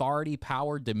all authority,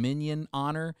 power, dominion,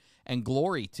 honor, and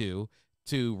glory to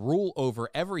rule over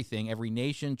everything, every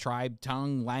nation, tribe,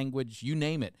 tongue, language, you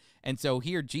name it. And so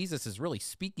here Jesus is really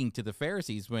speaking to the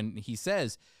Pharisees when he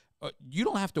says, you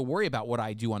don't have to worry about what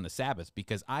I do on the Sabbath,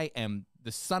 because I am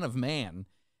the Son of Man,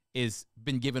 is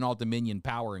been given all dominion,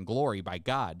 power, and glory by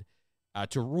God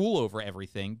to rule over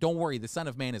everything. Don't worry, the Son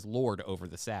of Man is Lord over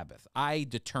the Sabbath. I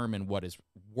determine what is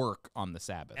work on the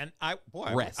Sabbath. And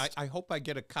rest. I hope I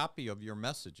get a copy of your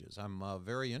messages. I'm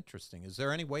very interesting. Is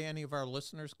there any way any of our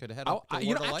listeners could head up to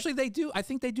Word of Life? Actually, they do. I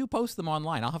think they do post them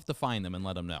online. I'll have to find them and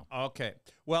let them know. Okay.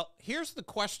 Well, here's the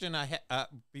question I had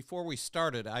before we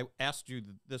started. I asked you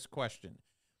this question.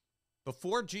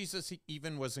 Before Jesus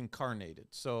even was incarnated,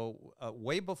 so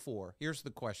way before, here's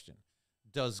the question.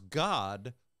 Does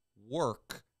God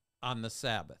work on the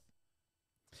Sabbath?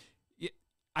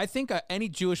 I think any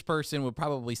Jewish person would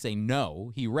probably say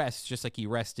no. He rests just like he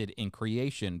rested in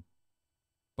creation.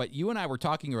 But you and I were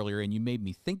talking earlier, and you made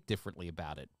me think differently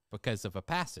about it because of a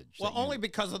passage. Well, only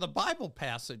because of the Bible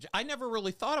passage. I never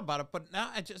really thought about it, but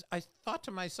now I thought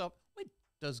to myself, wait,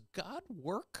 does God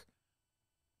work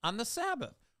on the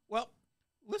Sabbath? Well,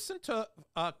 listen to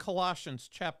Colossians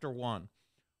chapter 1,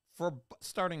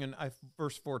 starting in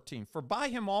verse 14. For by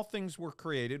him all things were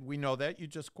created. We know that. You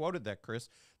just quoted that, Chris.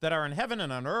 That are in heaven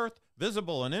and on earth,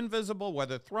 visible and invisible,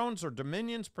 whether thrones or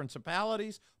dominions,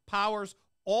 principalities, powers,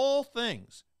 all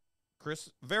things,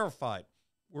 Chris verified,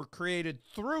 were created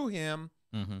through him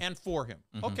and for him.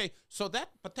 Okay, so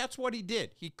that's what he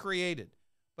did. He created.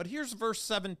 But here's verse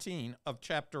 17 of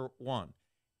chapter 1.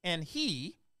 And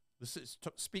he, this is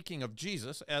speaking of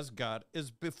Jesus as God, is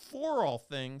before all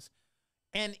things,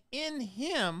 and in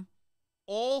him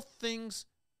all things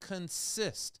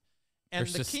consist. And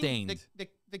they're sustained.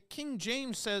 The King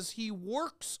James says he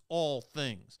works all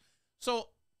things. So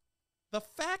the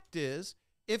fact is,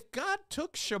 if God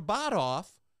took Shabbat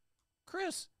off,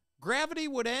 Chris, gravity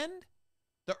would end.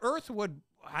 The earth would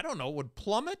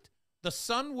plummet. The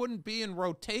sun wouldn't be in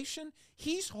rotation.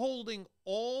 He's holding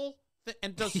all.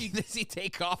 And does he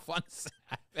take off on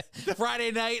Sabbath?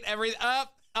 Friday night,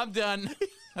 I'm done.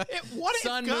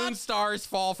 Sun, moon, stars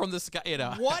fall from the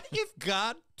sky. What if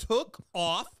God took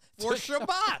off for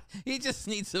Shabbat? He just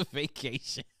needs a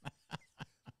vacation.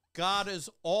 God is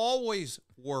always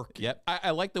working. Yep. I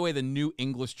like the way the New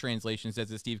English Translation says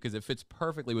it, Steve, because it fits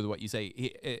perfectly with what you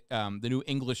say. The New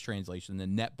English Translation, the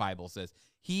Net Bible, says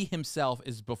He himself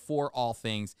is before all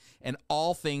things, and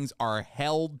all things are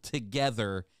held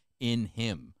together in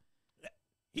him.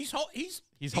 He's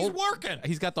working.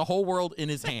 He's got the whole world in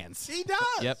his hands. He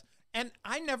does. Yep. And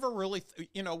I never really,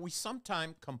 we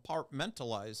sometimes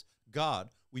compartmentalize God.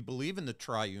 We believe in the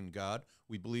triune God.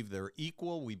 We believe they're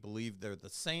equal. We believe they're the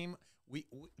same.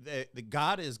 The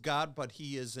God is God, but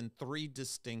he is in three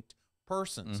distinct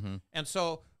persons. Mm-hmm. And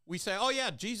so we say, oh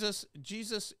yeah, Jesus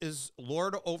is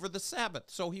Lord over the Sabbath.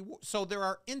 So there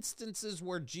are instances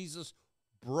where Jesus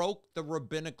broke the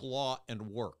rabbinic law and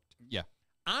worked. Yeah.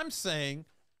 I'm saying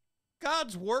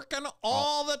God's working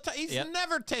all the time. He's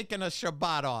never taken a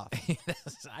Shabbat off.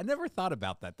 I never thought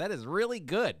about that. That is really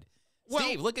good. Well,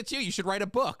 Steve, look at you. You should write a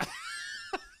book.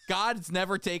 God's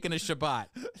never taken a Shabbat.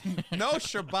 No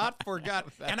Shabbat for God.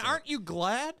 And aren't you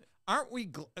glad? Aren't we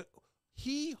glad?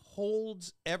 He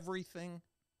holds everything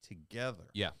together.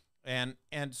 Yeah. And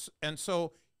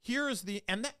so here's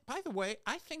and that, by the way,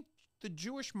 I think the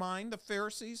Jewish mind, the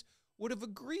Pharisees, would have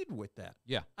agreed with that.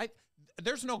 Yeah.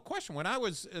 There's no question. When I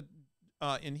was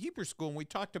in Hebrew school and we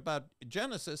talked about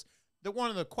Genesis, that one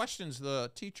of the questions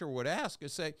the teacher would ask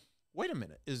is say, wait a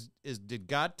minute, did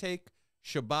God take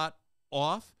Shabbat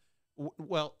off?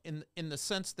 Well, in the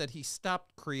sense that he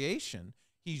stopped creation,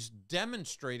 he's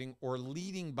demonstrating or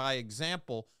leading by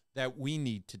example that we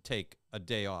need to take a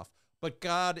day off. But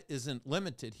God isn't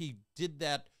limited. He did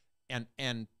that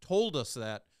and told us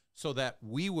that so that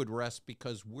we would rest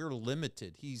because we're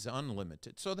limited. He's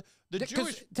unlimited. So the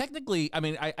Jewish... Technically, I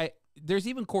mean, I there's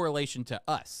even correlation to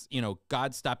us.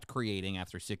 God stopped creating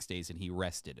after 6 days and he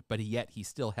rested, but yet he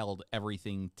still held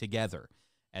everything together,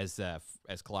 as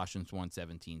Colossians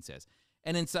 1:17 says.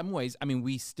 And in some ways, I mean,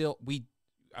 we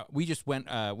just went,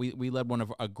 we led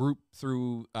a group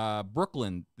through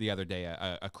Brooklyn the other day,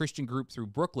 a Christian group through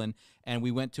Brooklyn, and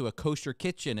we went to a kosher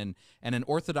kitchen, and an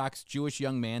Orthodox Jewish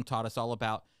young man taught us all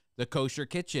about the kosher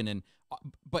kitchen,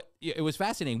 but it was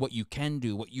fascinating what you can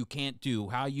do, what you can't do,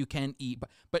 how you can eat,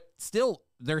 but still,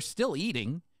 they're still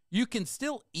eating. You can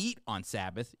still eat on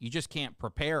Sabbath. You just can't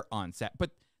prepare on Sabbath.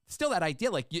 But still that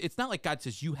idea, like, it's not like God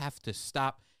says you have to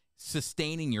stop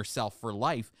sustaining yourself for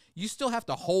life. You still have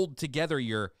to hold together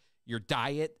your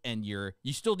diet, and you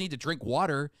still need to drink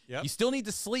water. Yep. You still need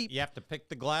to sleep. You have to pick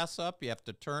the glass up. You have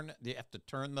to turn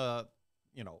the,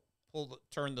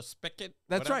 turn the spigot.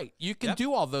 That's whatever. right. You can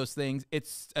do all those things.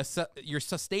 You're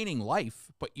sustaining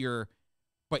life, but you're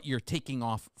taking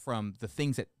off from the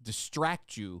things that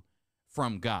distract you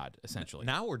from God, essentially.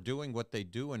 Now we're doing what they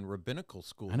do in rabbinical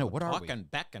school. I know. What are we? Talking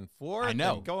back and forth. I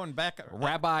know. And going back.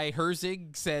 Rabbi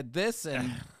Herzig said this, and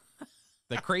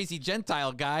the crazy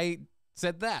Gentile guy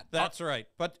said that. That's right.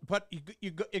 But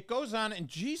it goes on, and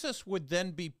Jesus would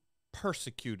then be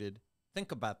persecuted.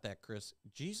 Think about that, Chris.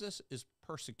 Jesus is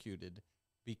persecuted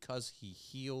because he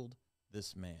healed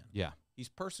this man. Yeah. He's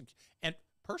persecuted. And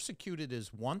persecuted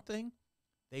is one thing.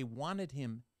 They wanted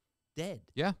him dead.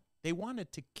 Yeah. They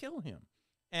wanted to kill him.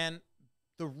 And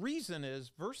the reason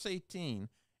is verse 18,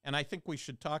 and I think we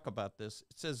should talk about this.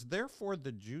 It says, therefore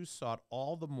the Jews sought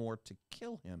all the more to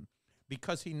kill him,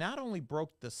 because he not only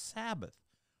broke the Sabbath,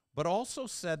 but also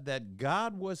said that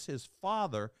God was his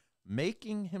father,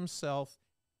 making himself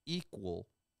equal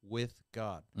with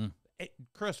God.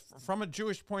 Chris, from a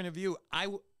Jewish point of view, I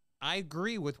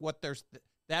agree with what that's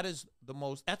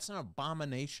an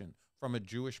abomination from a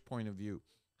Jewish point of view.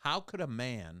 How could a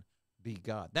man be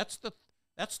God? That's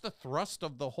the thrust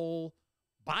of the whole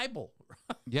Bible.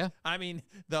 Yeah. I mean,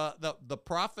 the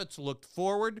prophets looked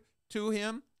forward to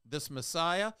him, this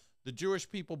Messiah. The Jewish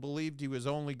people believed he was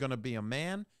only going to be a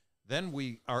man. Then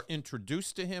we are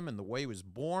introduced to him and the way he was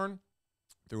born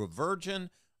through a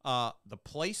virgin, the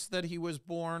place that he was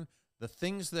born, the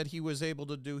things that he was able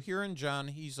to do. Here in John,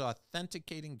 he's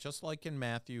authenticating, just like in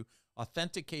Matthew,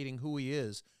 authenticating who he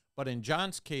is. But in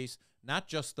John's case, not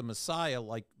just the Messiah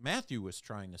like Matthew was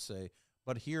trying to say,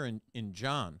 but here in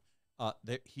John,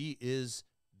 that he is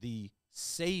the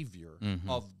Savior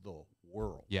of the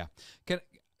world. Yeah.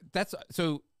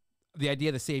 So the idea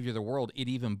of the Savior of the world, it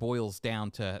even boils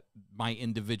down to my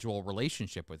individual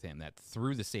relationship with him, that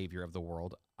through the Savior of the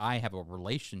world, I have a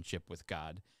relationship with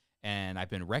God, and I've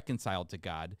been reconciled to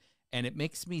God. And it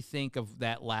makes me think of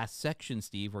that last section,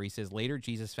 Steve, where he says, later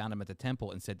Jesus found him at the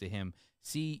temple and said to him,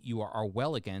 see, you are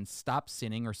well again. Stop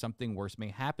sinning or something worse may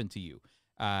happen to you.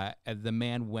 And the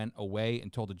man went away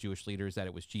and told the Jewish leaders that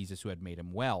it was Jesus who had made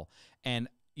him well. And,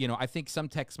 I think some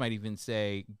texts might even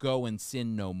say, go and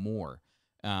sin no more.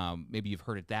 Maybe you've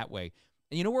heard it that way.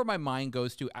 And you know where my mind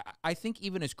goes to? I think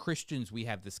even as Christians, we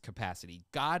have this capacity.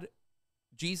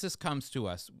 Jesus comes to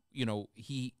us,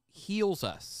 he heals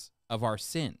us of our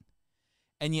sin.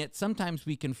 And yet sometimes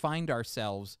we can find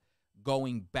ourselves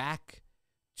going back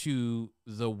to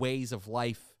the ways of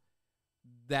life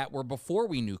that were before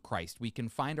we knew Christ. We can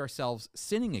find ourselves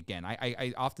sinning again.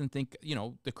 I often think,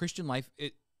 the Christian life,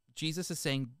 Jesus is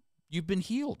saying, you've been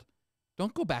healed.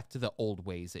 Don't go back to the old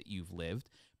ways that you've lived.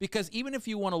 Because even if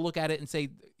you want to look at it and say,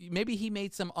 maybe he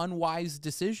made some unwise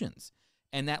decisions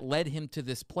and that led him to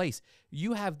this place.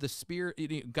 You have the Spirit.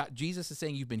 Jesus is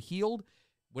saying you've been healed.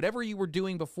 Whatever you were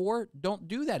doing before, don't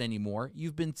do that anymore.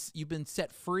 You've been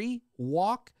set free.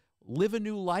 Walk, live a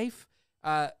new life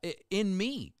in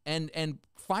me, and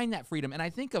find that freedom. And I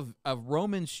think of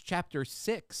Romans chapter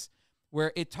 6,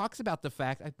 where it talks about the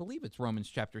fact, I believe it's Romans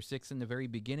chapter 6 in the very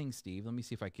beginning, Steve. Let me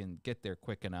see if I can get there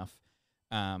quick enough.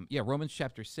 Romans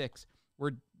chapter 6,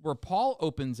 where Paul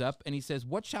opens up and he says,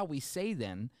 what shall we say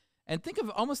then? And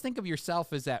almost think of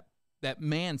yourself as that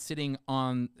man sitting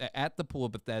at the pool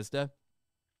of Bethesda,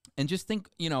 and just think,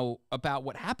 about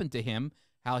what happened to him,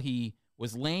 how he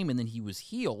was lame and then he was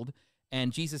healed.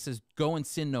 And Jesus says, go and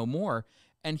sin no more.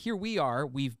 And here we are,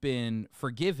 we've been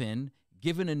forgiven,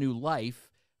 given a new life,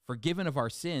 forgiven of our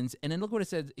sins. And then look what it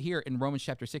says here in Romans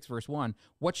chapter 6, verse 1.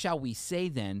 What shall we say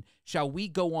then? Shall we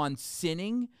go on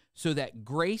sinning so that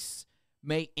grace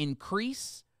may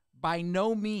increase? By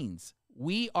no means.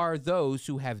 We are those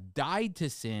who have died to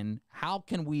sin. How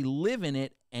can we live in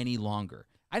it any longer?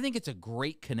 I think it's a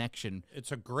great connection.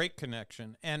 It's a great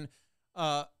connection. And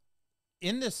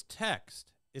in this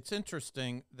text, it's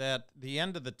interesting that the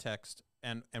end of the text,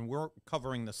 and we're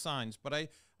covering the signs, but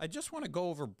I just want to go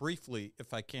over briefly,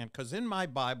 if I can, because in my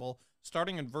Bible,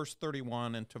 starting in verse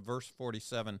 31 and to verse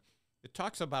 47, it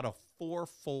talks about a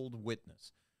fourfold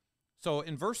witness. So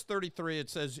in verse 33, it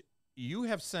says, you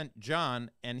have sent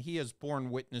John, and he has borne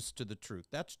witness to the truth.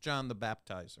 That's John the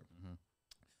Baptizer. Mm-hmm.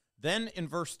 Then in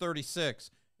verse 36,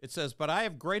 it says, but I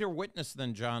have greater witness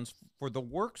than John's, for the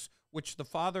works which the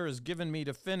Father has given me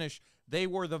to finish, they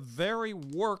were the very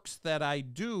works that I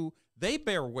do, they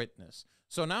bear witness.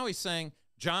 So now he's saying,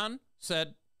 John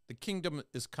said, the kingdom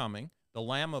is coming, the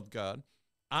Lamb of God.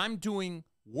 I'm doing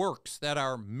works that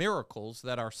are miracles,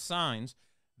 that are signs.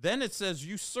 Then it says,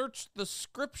 you search the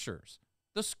Scriptures.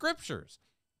 The Scriptures.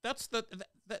 That's the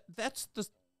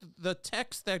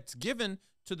text that's given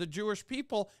to the Jewish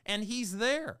people, and he's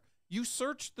there. You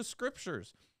search the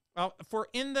Scriptures. For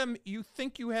in them you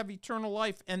think you have eternal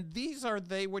life, and these are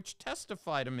they which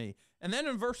testify to me. And then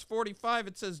in verse 45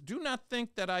 it says, do not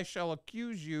think that I shall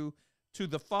accuse you to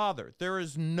the Father. There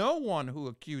is no one who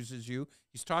accuses you.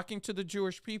 He's talking to the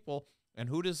Jewish people, and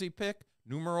who does he pick?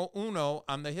 Numero uno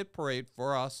on the hit parade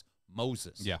for us,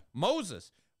 Moses. Yeah.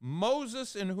 Moses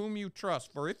in whom you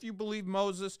trust. For if you believe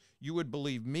Moses, you would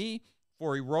believe me,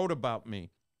 for he wrote about me.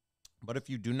 But if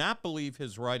you do not believe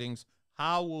his writings,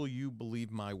 how will you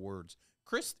believe my words?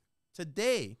 Chris,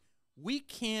 today we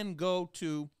can go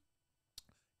to,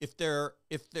 if they're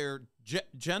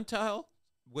Gentile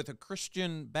with a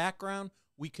Christian background,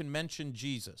 we can mention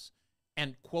Jesus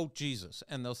and quote Jesus,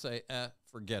 and they'll say,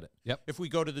 forget it. Yep. If we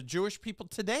go to the Jewish people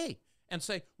today and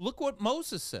say, look what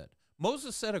Moses said.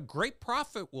 Moses said a great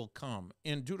prophet will come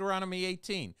in Deuteronomy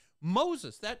 18.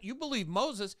 Moses, that you believe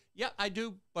Moses? Yeah, I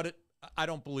do, but I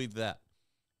don't believe that.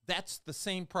 That's the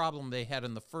same problem they had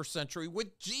in the first century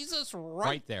with Jesus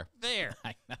right there.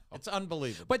 I know. It's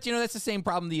unbelievable. But, that's the same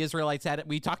problem the Israelites had.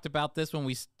 We talked about this when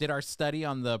we did our study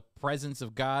on the presence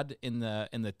of God in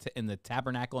the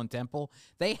tabernacle and temple.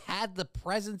 They had the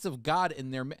presence of God in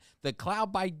the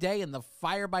cloud by day and the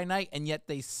fire by night, and yet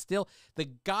the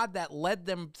God that led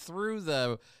them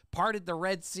through parted the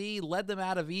Red Sea, led them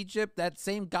out of Egypt, that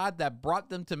same God that brought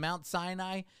them to Mount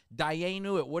Sinai,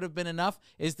 Dayenu, it would have been enough,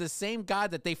 is the same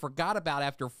God that they forgot about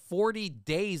after 40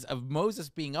 days of Moses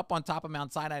being up on top of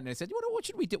Mount Sinai. And they said, what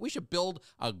should we do? We should build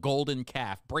a golden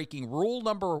calf, breaking rule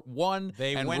number 1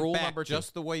 and rule number 2.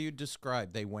 Just the way you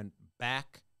described. They went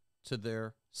back to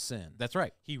their sin. That's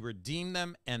right. He redeemed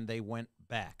them, and they went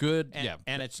back. Good.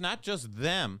 And it's not just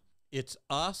them. It's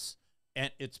us,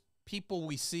 and it's people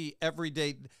we see every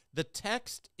day. The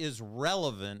text is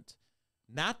relevant,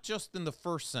 not just in the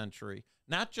first century,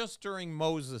 not just during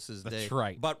Moses' day, That's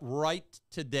right. but right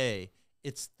today.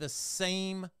 It's the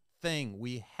same thing.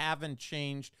 We haven't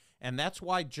changed, and that's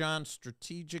why John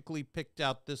strategically picked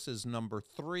out this as number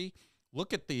 3.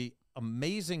 Look at the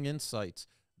amazing insights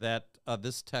that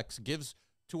this text gives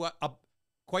to,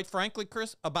 quite frankly,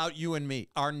 Chris, about you and me,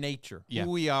 our nature, who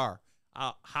we are.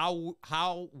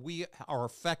 How we are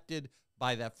affected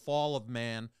by that fall of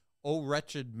man, oh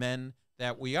wretched men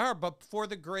that we are. But for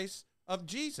the grace of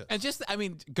Jesus. And just, I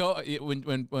mean,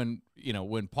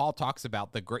 when Paul talks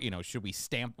about should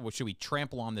we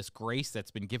trample on this grace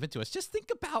that's been given to us? Just think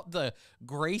about the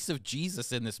grace of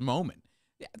Jesus in this moment.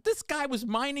 This guy was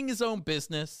minding his own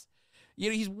business.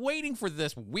 He's waiting for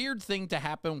this weird thing to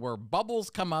happen where bubbles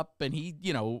come up and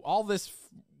all this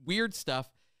weird stuff.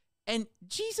 And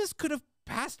Jesus could have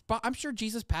passed by. I'm sure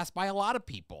Jesus passed by a lot of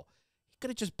people. He could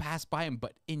have just passed by him,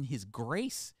 but in his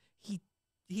grace,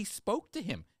 he spoke to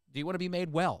him. Do you want to be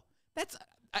made well?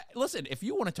 Listen, if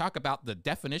you want to talk about the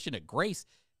definition of grace,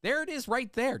 there it is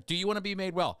right there. Do you want to be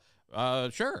made well?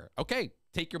 Sure. Okay.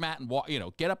 Take your mat and walk,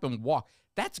 get up and walk.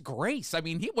 That's grace. I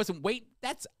mean, he wasn't waiting.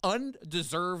 That's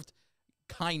undeserved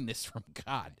kindness from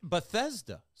God.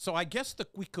 Bethesda. So I guess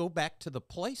we go back to the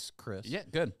place, Chris. Yeah,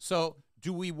 good. So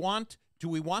do we want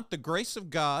the grace of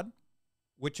God,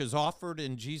 which is offered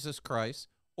in Jesus Christ,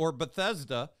 or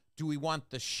Bethesda? Do we want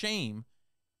the shame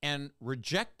and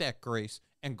reject that grace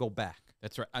and go back?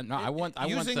 That's right. I want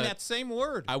that same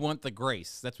word. I want the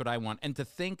grace. That's what I want. And to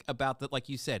think about that, like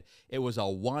you said, it was a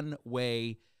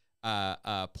one-way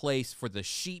place for the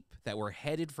sheep that were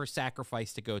headed for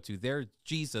sacrifice to go to. There,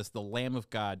 Jesus, the Lamb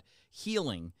of God,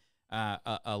 healing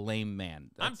a lame man.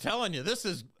 I'm telling you, this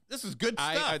is good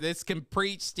stuff. This can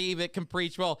preach, Steve. It can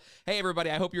preach. Well, hey,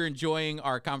 everybody, I hope you're enjoying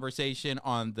our conversation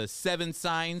on the 7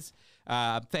 signs.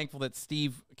 I'm thankful that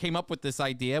Steve came up with this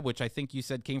idea, which I think you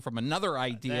said came from another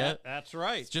idea. That's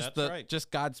right. It's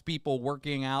just God's people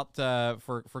working out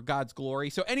for God's glory.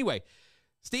 So anyway,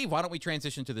 Steve, why don't we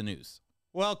transition to the news?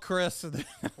 Well, Chris,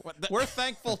 we're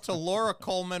thankful to Laura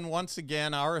Coleman once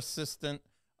again, our assistant,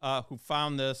 who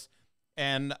found this.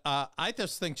 And I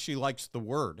just think she likes the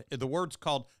word. The word's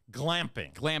called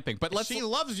glamping. Glamping. But she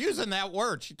loves using that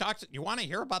word. She talks, you want to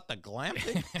hear about the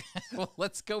glamping? Well,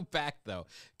 let's go back, though,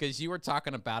 because you were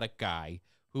talking about a guy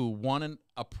who won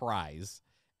a prize,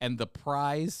 and the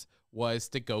prize was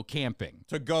to go camping.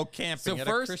 To go camping at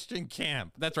a Christian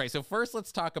camp. That's right. So first,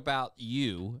 let's talk about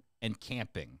you and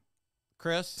camping.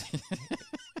 Chris,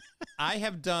 I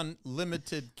have done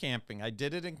limited camping. I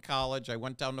did it in college. I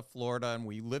went down to Florida, and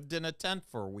we lived in a tent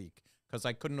for a week because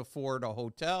I couldn't afford a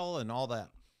hotel and all that.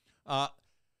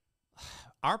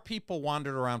 Our people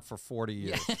wandered around for 40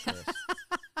 years, Chris.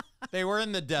 They were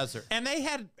in the desert. And they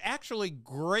had actually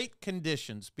great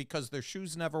conditions because their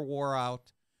shoes never wore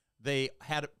out. They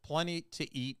had plenty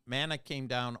to eat. Manna came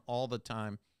down all the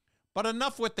time. But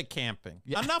enough with the camping.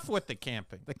 Yeah. Enough with the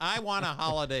camping. I want a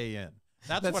Holiday Inn.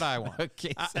 That's what I want.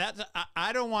 Okay.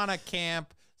 I don't want to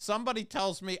camp. Somebody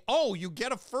tells me, oh, you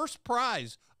get a first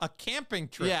prize, a camping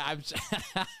trip. Yeah,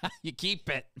 you keep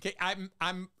it. Okay,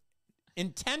 I'm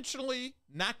intentionally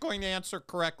not going to answer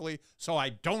correctly, so I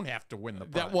don't have to win the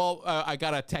prize. I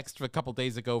got a text a couple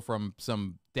days ago from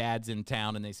some dads in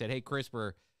town, and they said, hey, Chris,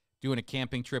 we're doing a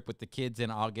camping trip with the kids in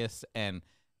August, and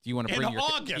do you want to bring your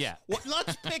August? Yeah. Well,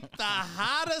 let's pick the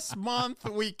hottest month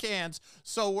we can,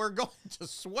 so we're going to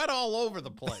sweat all over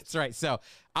the place. That's right. So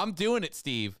I'm doing it,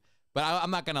 Steve, but I'm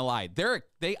not going to lie. I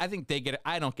think they get it.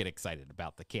 I don't get excited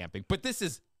about the camping, but this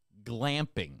is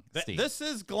glamping, Steve. This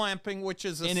is glamping, which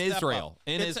is in Israel.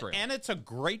 Israel. And it's a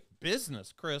great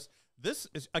business, Chris. This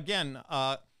is, again,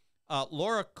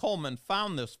 Laura Coleman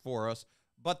found this for us,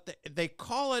 but they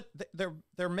call it,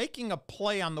 they're making a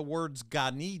play on the words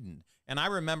Gan Eden. And I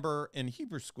remember in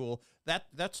Hebrew school,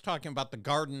 that's talking about the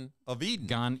Garden of Eden.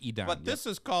 Gan Eden. But this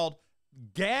is called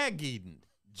Gag Eden.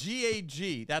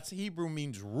 G-A-G. That's Hebrew,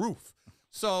 means roof.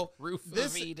 So roof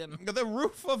of Eden. The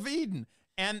roof of Eden.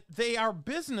 And they are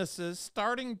businesses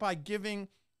starting by giving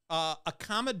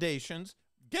accommodations.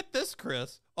 Get this,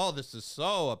 Chris. Oh, this is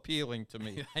so appealing to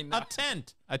me. I know. A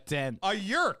tent. A tent. A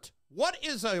yurt. What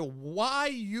is a Y-U-R-T-S?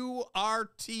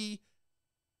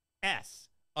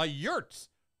 A yurt.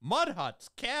 Mud huts,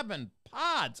 cabin,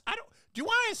 pods. Do you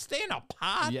want to stay in a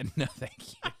pod? Yeah, no,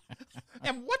 thank you.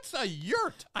 And what's a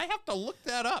yurt? I have to look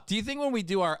that up. Do you think when we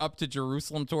do our Up to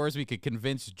Jerusalem tours, we could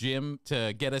convince Jim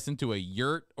to get us into a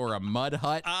yurt or a mud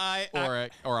hut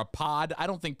or a pod? I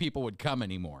don't think people would come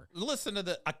anymore. Listen to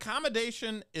the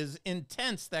accommodation is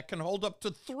intense that can hold up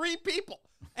to 3 people.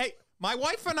 Hey, my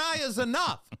wife and I is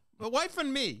enough. The wife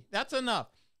and me, that's enough.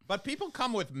 But people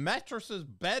come with mattresses,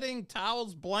 bedding,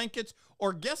 towels, blankets,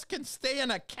 or guests can stay in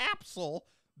a capsule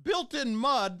built in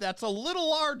mud that's a little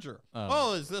larger.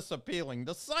 Oh, is this appealing?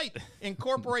 The site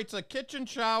incorporates a kitchen,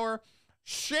 shower,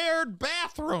 shared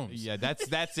bathrooms. Yeah,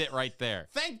 that's it right there.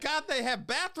 Thank God they have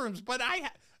bathrooms, but I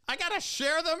got to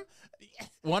share them.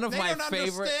 One of my favorite. They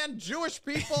don't understand Jewish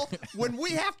people. When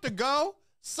we have to go,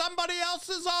 somebody else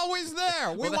is always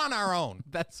there. We want our own.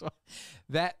 That's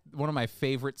one of my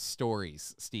favorite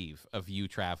stories, Steve, of you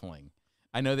traveling.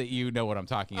 I know that you know what I'm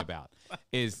talking about,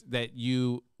 is that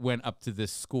you went up to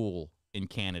this school in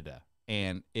Canada,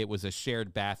 and it was a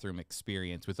shared bathroom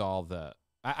experience with all the,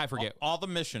 I forget. All the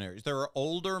missionaries. There are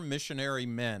older missionary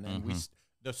men, and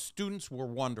the students were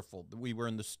wonderful. We were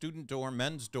in the student dorm,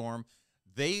 men's dorm.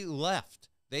 They left.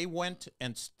 They went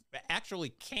and actually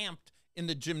camped in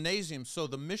the gymnasium so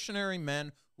the missionary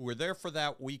men who were there for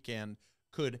that weekend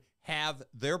could have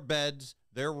their beds,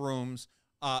 their rooms,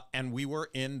 and we were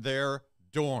in their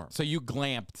dorm. So you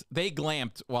glamped. They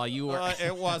glamped while you were.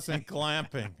 It wasn't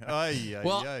glamping.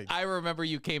 I remember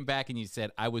you came back and you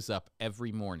said, I was up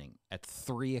every morning at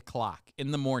 3 o'clock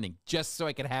in the morning just so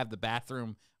I could have the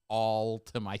bathroom all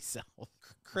to myself.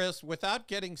 Chris, without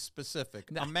getting specific,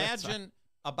 imagine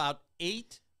about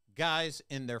 8 guys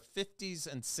in their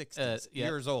 50s and 60s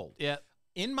years old. Yeah.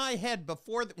 In my head,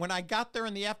 when I got there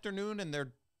in the afternoon and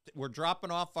we're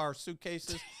dropping off our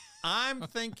suitcases, I'm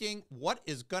thinking, what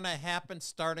is going to happen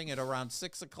starting at around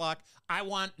 6 o'clock? I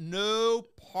want no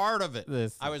part of it.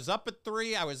 I was up at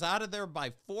 3. I was out of there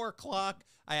by 4 o'clock.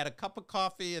 I had a cup of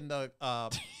coffee in the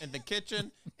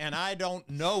kitchen, and I don't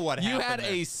know what happened. You had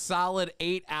a solid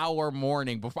 8-hour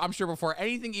morning. I'm sure before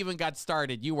anything even got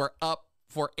started, you were up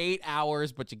for 8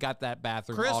 hours, but you got that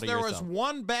bathroom all to yourself. Chris, there was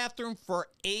one bathroom for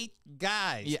 8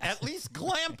 guys. Yeah. At least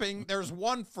glamping, there's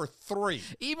one for 3.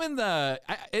 Even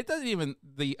it doesn't even,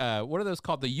 what are those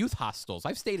called? The youth hostels.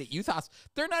 I've stayed at youth hostels.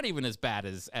 They're not even as bad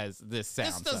as this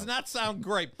sounds. This does not sound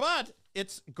great, but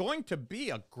it's going to be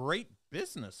a great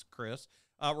business, Chris.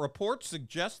 Reports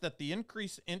suggest that the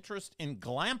increased interest in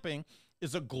glamping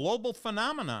is a global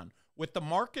phenomenon, with the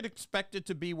market expected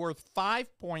to be worth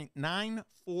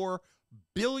 $5.94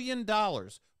 billion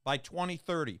by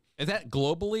 2030. Is that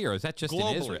globally, or is that just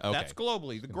globally, in Israel? Okay. That's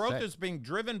globally. The growth is being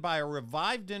driven by a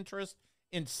revived interest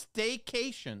in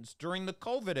staycations during the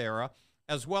COVID era,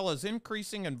 as well as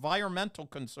increasing environmental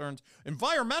concerns.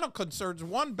 Environmental concerns,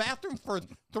 one bathroom for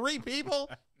 3 people?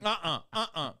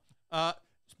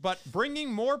 But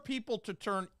bringing more people to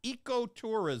turn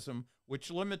ecotourism, which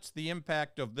limits the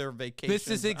impact of their vacations. This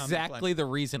is exactly the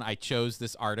reason I chose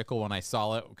this article when I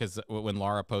saw it, because when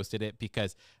Laura posted it,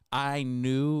 because I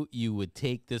knew you would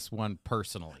take this one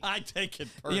personally. I take it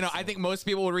personally. You know, I think most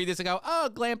people would read this and go, "Oh,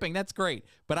 glamping, that's great."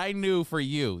 But I knew for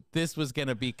you, this was going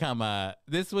to become a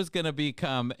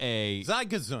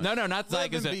Zeitgesund. No, not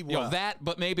Zeitgesund. You know, that,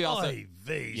 but maybe also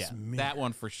that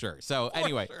one for sure. So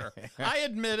anyway, I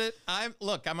admit it. I'm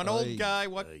an old guy.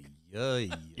 What?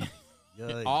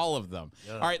 All of them.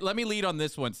 All right, let me lead on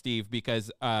this one, Steve, because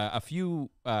a few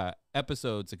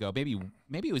episodes ago,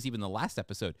 maybe it was even the last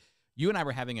episode, you and I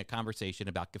were having a conversation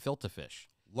about gefilte fish.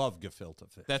 Love gefilte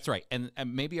fish. That's right. And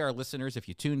maybe our listeners, if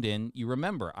you tuned in, you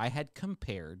remember I had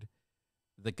compared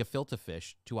the gefilte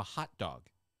fish to a hot dog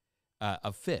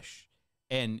of fish.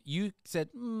 And you said,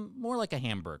 more like a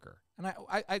hamburger. And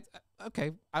I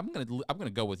okay, I'm gonna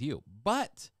go with you.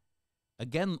 But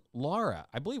again,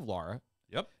 I believe Laura,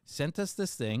 sent us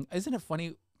this thing. Isn't it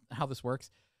funny how this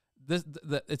works?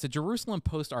 It's a Jerusalem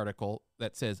Post article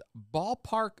that says,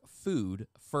 Ballpark food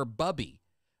for Bubbe.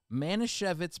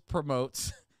 Manischewitz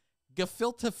promotes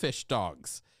gefilte fish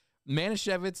dogs.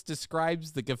 Manischewitz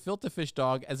describes the gefilte fish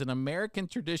dog as an American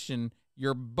tradition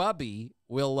your Bubbe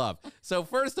will love. So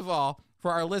first of all,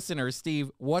 for our listeners, Steve,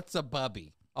 what's a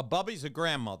Bubbe? A Bubbe's a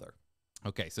grandmother.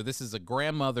 Okay, so this is a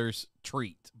grandmother's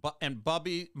treat. And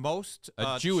Bubbe, most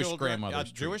Jewish children,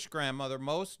 grandmother's Jewish grandmother,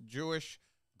 most Jewish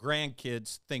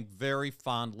grandkids think very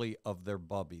fondly of their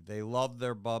Bubbe. They love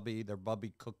their Bubbe. Their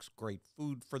Bubbe cooks great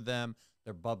food for them.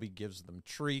 Their Bubbe gives them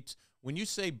treats. When you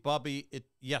say Bubbe, it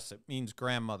means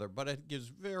grandmother, but it gives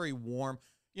very warm.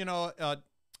 You know,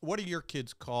 what do your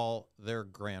kids call their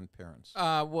grandparents?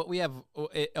 What we have,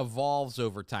 it evolves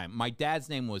over time. My dad's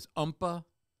name was Umpa.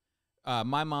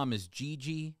 My mom is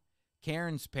Gigi.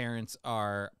 Karen's parents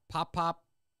are Pop,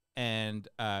 and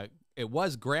it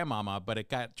was Grandmama, but it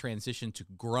got transitioned to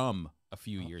Grum a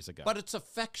few years ago. But it's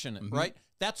affectionate, right?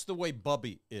 That's the way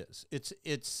Bubbe is.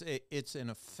 It's an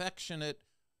affectionate,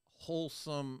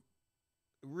 wholesome,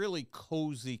 really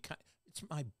cozy kind. It's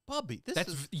my Bubbe.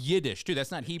 That's Yiddish too.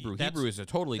 That's not Hebrew. Hebrew is a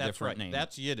totally different name.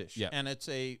 That's Yiddish. Yeah, and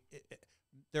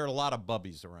there are a lot of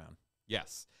Bubbies around.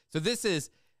 Yes. So this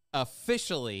is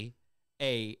officially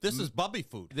this is Bubbe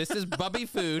food. This is Bubbe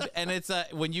food, and it's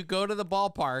when you go to the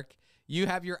ballpark, you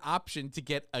have your option to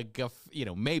get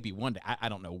maybe one day, I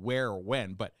don't know where or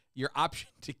when, but your option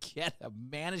to get a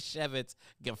Manischewitz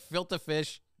gefilte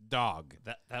fish dog.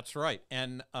 That's right.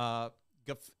 And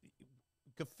gefilte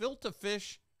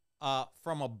fish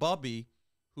from a Bubbe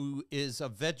who is a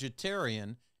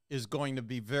vegetarian is going to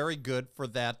be very good for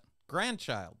that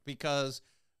grandchild, because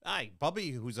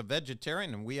Bubbe, who's a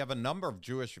vegetarian, and we have a number of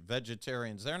Jewish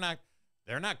vegetarians. They're not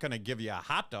going to give you a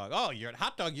hot dog. Oh, you're a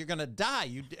hot dog, you're going to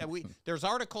die. There's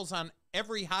articles on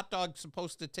every hot dog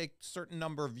supposed to take a certain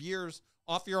number of years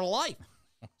off your life.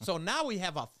 So now we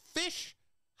have a fish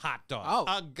hot dog.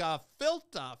 A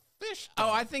gefilte fish dog.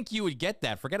 Oh, I think you would get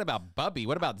that. Forget about Bubbe.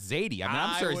 What about Zadie? I mean,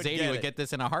 I'm sure Zadie would get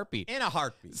this in a heartbeat. In a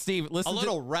heartbeat. Steve, listen. A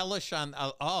little relish on,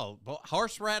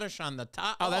 horseradish on the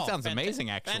top. Oh, that sounds amazing,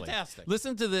 actually. Fantastic.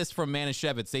 Listen to this from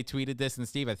Manischewitz. They tweeted this, and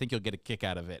Steve, I think you'll get a kick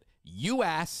out of it. You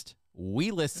asked,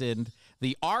 we listened.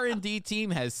 The R&D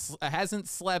team hasn't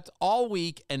slept all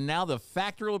week, and now the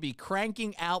factory will be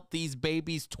cranking out these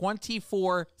babies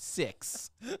 24/6.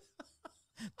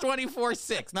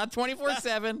 24/6, not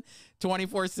 24/7,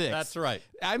 24/6. That's right.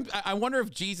 I wonder if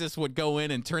Jesus would go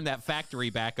in and turn that factory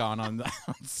back on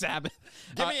Sabbath.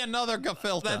 Give me another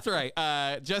gefilte. That's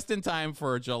right. Just in time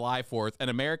for July 4th, an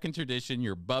American tradition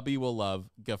your Bubbe will love,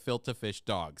 gefilte fish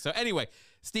dog. So anyway,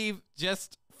 Steve,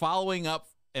 just following up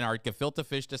in our gefilte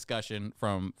fish discussion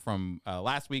from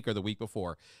last week or the week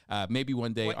before, maybe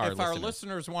one day if our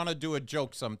listeners want to do a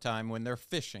joke sometime when they're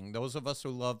fishing, those of us who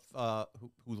love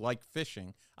who like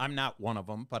fishing, I'm not one of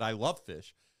them, but I love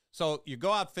fish. So you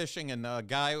go out fishing, and a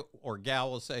guy or gal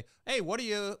will say, "Hey, what are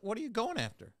you going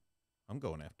after?" I'm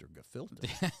going after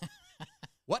gefilte.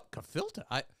 What, gefilte?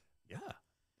 Yeah,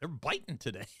 they're biting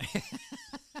today.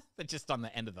 But just on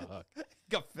the end of the hook.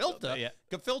 Gefilte. Yeah.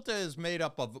 Gefilte is made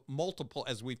up of multiple,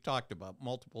 as we've talked about,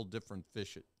 multiple different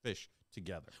fish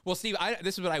together. Well, Steve,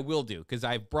 this is what I will do, because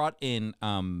I've brought in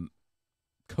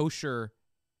kosher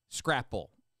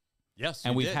scrapple. Yes,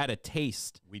 and we've had a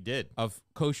taste. We did. Of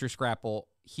kosher scrapple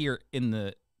here in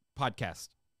the podcast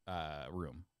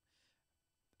room.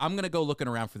 I'm going to go looking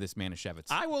around for this Manischewitz.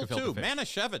 I will too.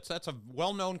 Manischewitz, that's a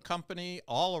well-known company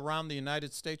all around the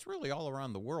United States, really all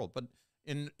around the world. But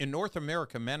in North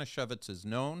America, Manischewitz is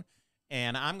known,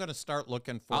 and I'm going to start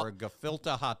looking for a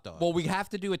gefilte hot dog. Well, we have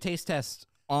to do a taste test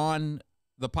on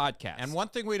the podcast. And one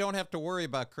thing we don't have to worry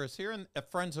about, Chris, here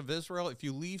at Friends of Israel, if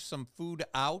you leave some food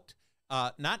out,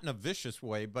 not in a vicious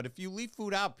way, but if you leave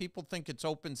food out, people think it's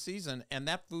open season, and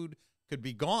that food could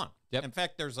be gone. Yep. In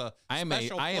fact, there's a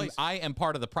special place. I am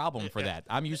part of the problem for that.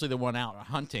 I'm usually the one out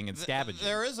hunting and scavenging.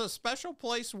 There is a special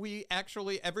place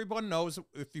everyone knows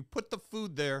if you put the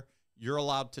food there, you're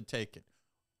allowed to take it.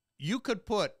 You could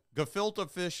put gefilte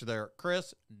fish there,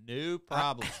 Chris, no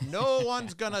problem. No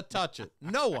one's going to touch it.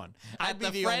 No one. I'd be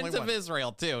the Friends only of one.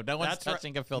 Israel, too. No one's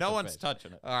touching gefilte fish. No one's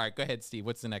touching it. All right, go ahead, Steve.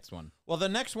 What's the next one? Well, the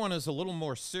next one is a little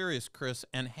more serious, Chris,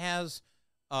 and has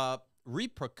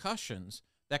repercussions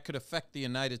that could affect the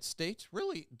United States,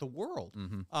 really the world.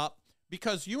 Mm-hmm.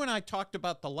 Because you and I talked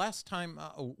about the last time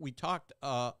we talked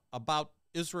about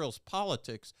Israel's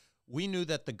politics, we knew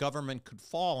that the government could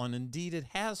fall, and indeed it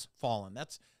has fallen.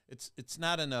 It's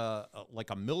not in like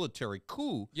a military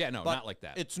coup. Yeah, no, not like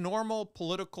that. It's normal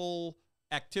political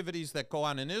activities that go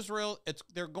on in Israel.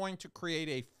 They're going to create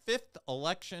a fifth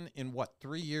election in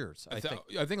 3 years? I think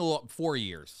a little 4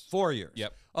 years. 4 years.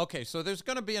 Yep. Okay, so there's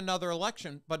going to be another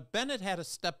election, but Bennett had to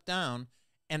step down,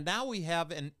 and now we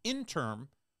have an interim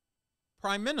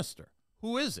prime minister.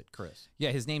 Who is it, Chris?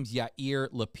 Yeah, his name's Yair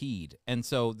Lapid. And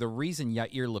so the reason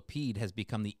Yair Lapid has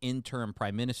become the interim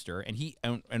prime minister, and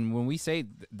when we say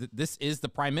this is the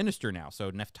prime minister now,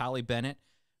 so Naftali Bennett,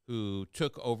 who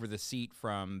took over the seat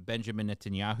from Benjamin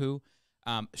Netanyahu,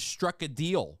 struck a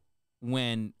deal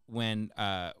when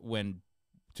to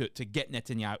get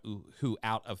Netanyahu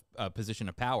out of a position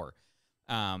of power.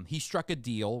 He struck a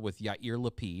deal with Yair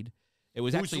Lapid. It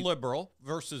was Who's actually liberal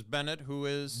versus Bennett, who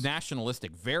is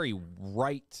nationalistic, very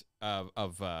right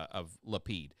of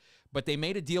Lapid. But they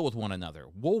made a deal with one another.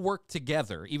 We'll work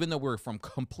together, even though we're from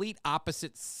complete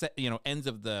opposite ends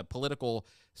of the political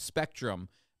spectrum.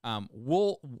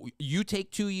 You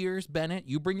take 2 years, Bennett.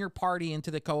 You bring your party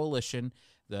into the coalition,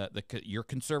 your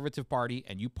conservative party,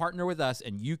 and you partner with us,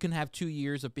 and you can have 2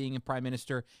 years of being a prime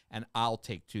minister, and I'll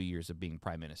take 2 years of being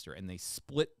prime minister. And they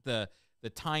split the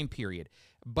time period.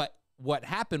 But what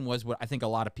happened was what I think a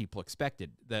lot of people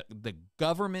expected. The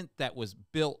government that was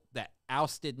built that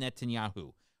ousted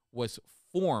Netanyahu was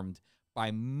formed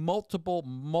by multiple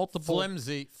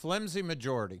flimsy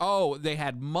majority. Oh, they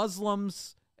had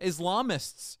Muslims,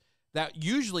 Islamists that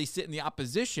usually sit in the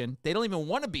opposition. They don't even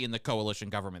want to be in the coalition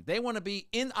government. They want to be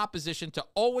in opposition to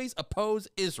always oppose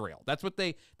Israel. That's what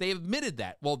they admitted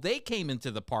that. Well, they came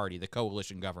into the party, the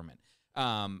coalition government.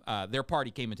 Their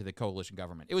party came into the coalition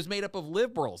government. It was made up of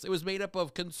liberals. It was made up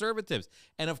of conservatives.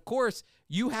 And of course,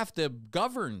 you have to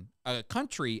govern a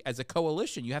country as a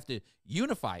coalition. You have to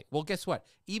unify. Well, guess what?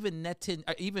 Even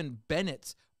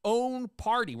Bennett's own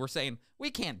party were saying, we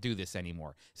can't do this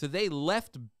anymore. So they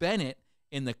left Bennett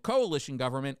in the coalition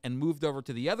government and moved over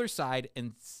to the other side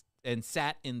and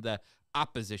sat in the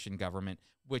opposition government,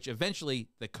 which eventually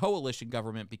the coalition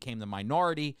government became the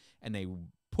minority, and they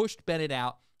pushed Bennett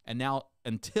out. And now,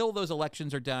 until those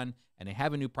elections are done and they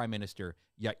have a new prime minister,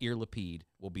 Yair Lapid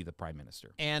will be the prime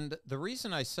minister. And the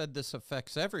reason I said this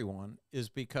affects everyone is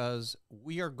because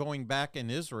we are going back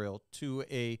in Israel to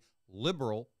a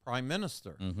liberal prime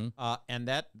minister. And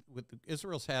that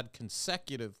Israel's had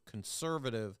consecutive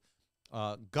conservative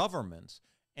governments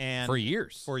and For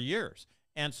years.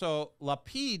 And so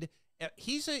Lapid,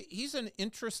 he's an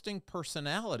interesting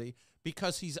personality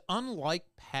because he's unlike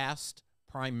past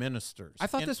prime ministers. I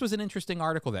thought this was an interesting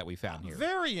article that we found here.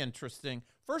 Very interesting.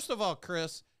 First of all,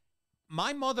 Chris,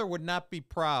 my mother would not be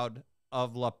proud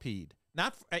of Lapid.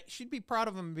 She'd be proud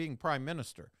of him being prime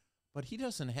minister, but he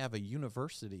doesn't have a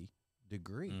university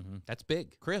degree. That's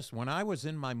big. Chris, when I was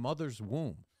in my mother's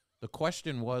womb, the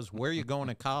question was, where are you going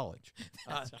to college?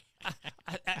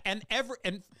 And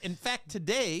in fact,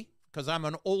 today, because I'm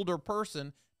an older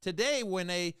person, today when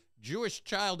a Jewish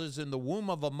child is in the womb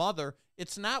of a mother,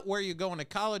 it's not where you're going to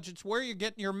college, it's where you're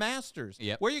getting your master's,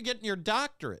 where you're getting your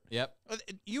doctorate.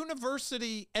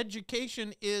 University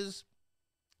education is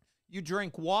you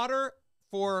drink water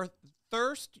for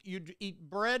thirst, you eat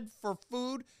bread for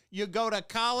food, you go to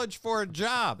college for a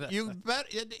job. You bet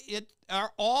it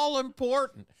are all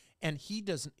important. And he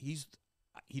doesn't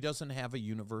have a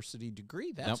university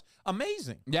degree. That's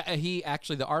amazing. Yeah, he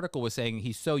actually, the article was saying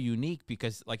he's so unique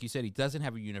because, like you said, he doesn't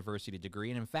have a university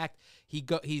degree. And in fact,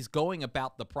 he's going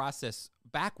about the process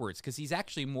backwards because he's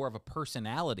actually more of a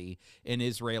personality in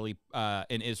Israel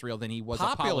than he was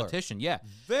a politician. Yeah.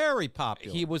 Very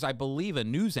popular. He was, I believe, a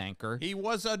news anchor. He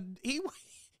was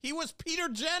Peter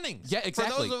Jennings. Yeah,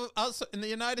 exactly. For those of us in the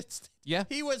United States. Yeah.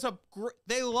 He was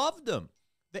they loved him.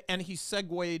 And he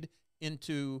segued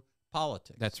into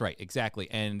politics. That's right, exactly.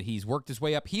 And he's worked his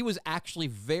way up. He was actually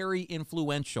very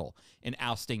influential in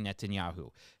ousting Netanyahu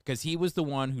because he was the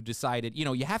one who decided,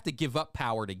 you have to give up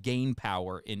power to gain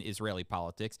power in Israeli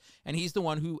politics. And he's the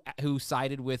one who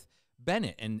sided with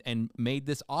Bennett and made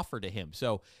this offer to him.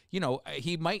 So,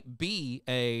 he might be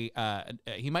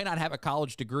he might not have a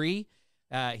college degree.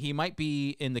 He might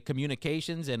be in the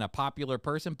communications and a popular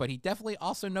person, but he definitely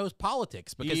also knows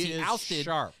politics because he ousted.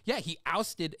 Sharp. Yeah, he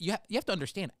ousted. You have to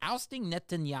understand, ousting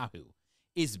Netanyahu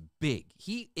is big.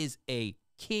 He is a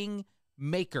king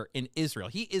maker in Israel.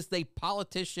 He is the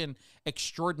politician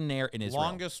extraordinaire in Israel.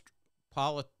 Longest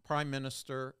prime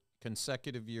minister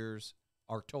consecutive years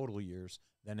or total years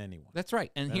than anyone. That's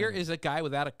right. And here is a guy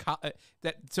without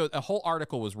so a whole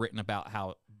article was written about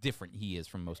how different he is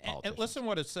from most politicians. And listen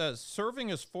what it says.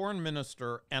 Serving as foreign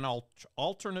minister and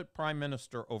alternate prime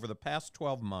minister over the past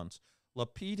 12 months,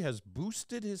 Lapid has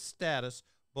boosted his status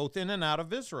both in and out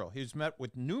of Israel. He's met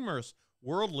with numerous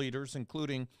world leaders,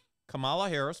 including Kamala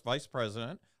Harris, vice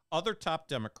president, other top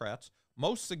Democrats.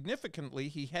 Most significantly,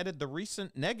 he headed the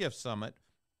recent Negev summit,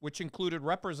 which included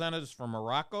representatives from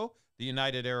Morocco, the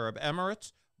United Arab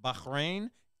Emirates, Bahrain,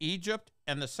 Egypt,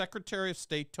 and the Secretary of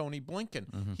State, Tony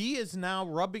Blinken. He is now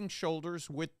rubbing shoulders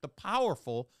with the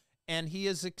powerful, and he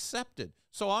is accepted.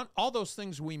 So all those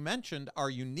things we mentioned are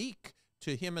unique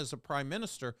to him as a prime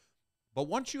minister. But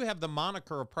once you have the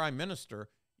moniker of prime minister,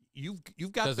 you've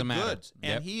got Doesn't the matter. goods.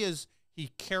 And he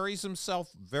carries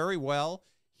himself very well.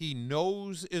 He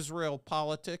knows Israel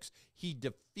politics. He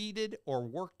defeated or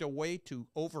worked a way to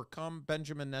overcome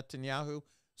Benjamin Netanyahu.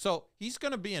 So he's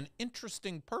going to be an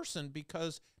interesting person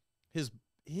because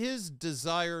his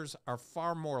desires are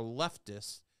far more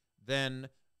leftist than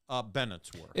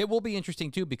Bennett's were. It will be interesting,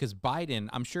 too, because Biden,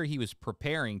 I'm sure he was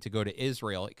preparing to go to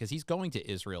Israel because he's going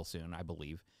to Israel soon, I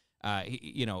believe.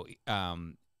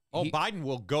 Biden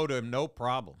will go to him, no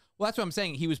problem. Well, that's what I'm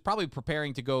saying. He was probably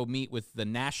preparing to go meet with the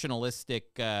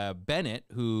nationalistic Bennett,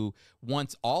 who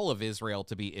wants all of Israel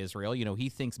to be Israel. He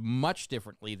thinks much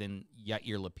differently than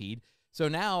Yair Lapid. So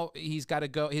now he's got to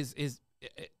go.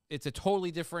 It's a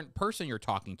totally different person you're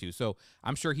talking to. So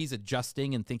I'm sure he's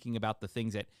adjusting and thinking about the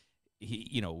things that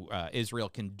Israel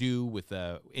can do with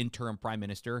the interim prime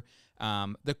minister.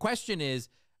 The question is,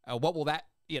 what will that?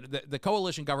 The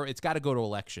coalition government, it's got to go to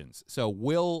elections. So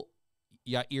will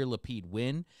Yair Lapid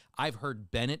win? I've heard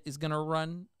Bennett is going to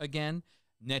run again.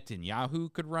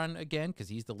 Netanyahu could run again because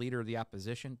he's the leader of the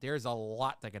opposition. There's a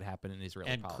lot that could happen in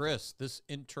Israeli politics. Chris, this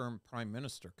interim prime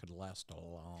minister could last a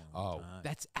long time.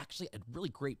 That's actually a really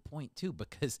great point, too,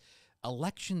 because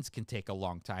elections can take a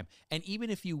long time. And even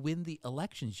if you win the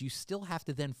elections, you still have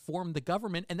to then form the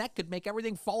government, and that could make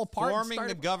everything fall apart. Forming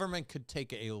the government could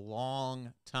take a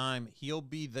long time. He'll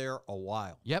be there a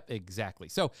while. Yep, exactly.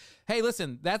 So, hey,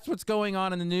 listen, that's what's going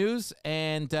on in the news.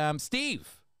 And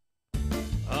Steve.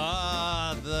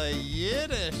 The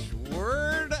Yiddish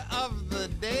word of the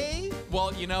day.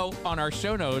 Well, you know, on our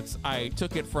show notes, I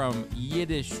took it from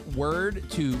Yiddish word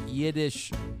to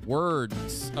Yiddish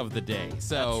words of the day.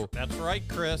 So that's right,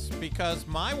 Chris, because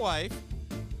my wife,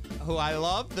 who I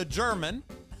love, the German,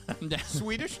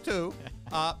 Swedish too,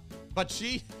 but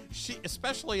she,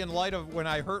 especially in light of when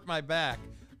I hurt my back,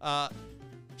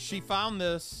 she found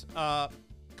this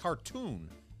cartoon,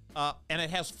 and it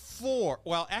has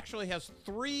actually has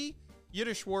 3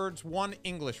 Yiddish words, 1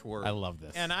 English word. I love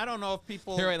this. And I don't know if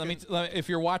people... Here, wait, if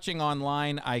you're watching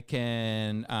online, I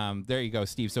can... there you go,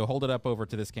 Steve. So hold it up over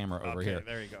to this camera over here.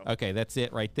 There you go. Okay, that's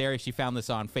it right there. She found this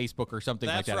on Facebook or something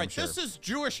like that, That's I'm sure. right. This is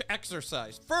Jewish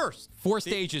exercise. First... 4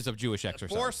 stages of Jewish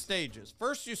exercise. 4 stages.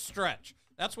 First, you stretch.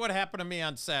 That's what happened to me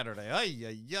on Saturday.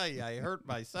 I hurt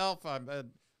myself. I'm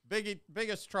in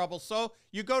biggest trouble. So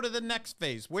you go to the next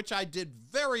phase, which I did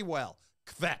very well.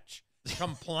 Kvetch.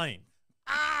 Complain.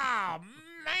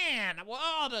 Man,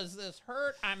 well, does this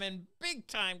hurt? I'm in big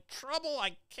time trouble.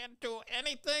 I can't do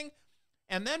anything.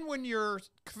 And then when you're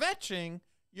kvetching,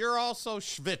 you're also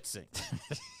schwitzing,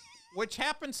 which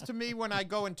happens to me when I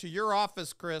go into your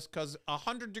office, Chris, because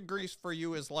 100 degrees for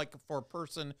you is like for a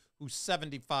person who's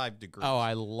 75 degrees. Oh,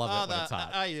 I love it when it's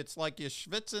hot. It's like you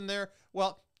schwitz in there.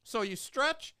 Well, so you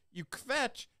stretch, you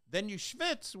kvetch, then you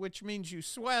schwitz, which means you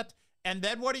sweat. And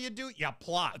then what do? You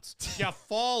plotz. You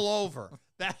fall over.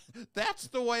 That's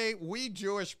the way we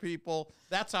Jewish people,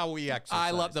 that's how we exercise.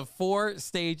 I love the 4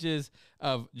 stages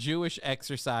of Jewish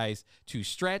exercise: to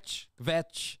stretch,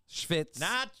 kvetch, schwitz.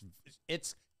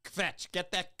 It's kvetch.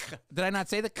 Get that k. Did I not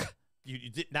say the k? You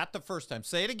did not the first time.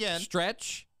 Say it again.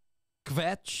 Stretch,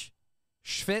 kvetch,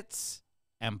 schwitz,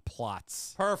 and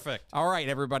plotz. Perfect. All right,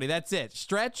 everybody, that's it.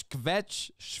 Stretch, kvetch,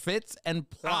 schwitz, and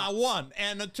plotz. 1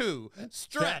 and 2.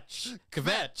 Stretch,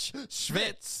 kvetch,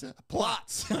 schwitz,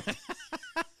 plotz.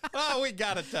 Oh, we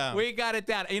got it down. We got it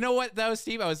down. You know what, though,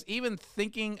 Steve? I was even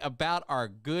thinking about our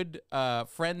good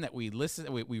friend that we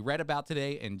read about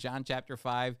today in John chapter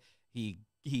 5. He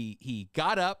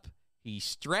got up, he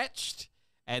stretched,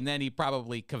 and then he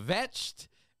probably kvetched,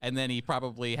 and then he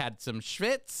probably had some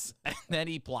schwitz, and then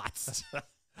he plotzed.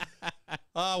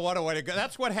 Oh, what a way to go.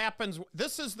 That's what happens.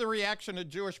 This is the reaction a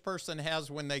Jewish person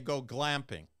has when they go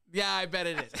glamping. Yeah, I bet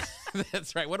it is.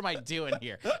 That's right. What am I doing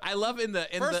here? I love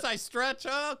First I stretch.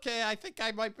 Okay, I think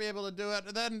I might be able to do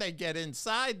it. Then they get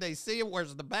inside. They see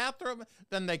where's the bathroom.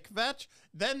 Then they kvetch.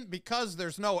 Then because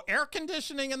there's no air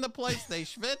conditioning in the place, they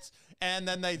schwitz. And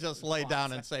then they just lay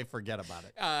down and say, forget about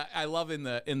it. I love in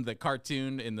the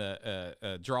cartoon, in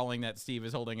the drawing that Steve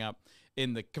is holding up,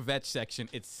 in the kvetch section,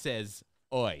 it says,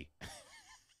 oi.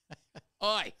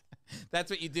 Oi.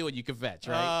 That's what you do when you kvetch,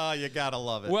 right? Oh, you gotta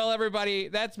love it. Well, everybody,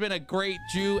 that's been a great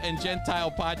Jew and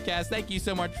Gentile podcast. Thank you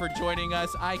so much for joining us.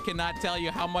 I cannot tell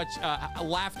you how much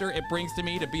laughter it brings to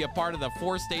me to be a part of the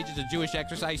 4 stages of Jewish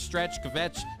exercise: stretch,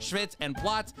 kvetch, schwitz, and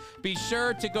plotz. Be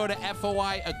sure to go to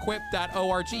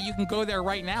foiequip.org. You can go there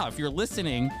right now. If you're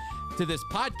listening to this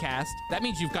podcast, that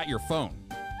means you've got your phone.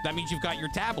 That means you've got your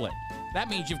tablet. That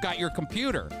means you've got your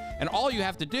computer. And all you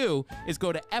have to do is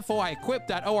go to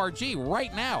foiequip.org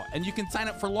right now, and you can sign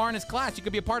up for Lorna's class. You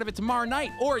could be a part of it tomorrow night,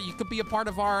 or you could be a part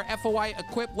of our FOI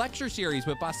Equip lecture series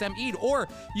with Bassem, or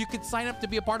you could sign up to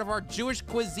be a part of our Jewish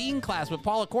cuisine class with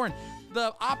Paula, Koren.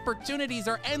 The opportunities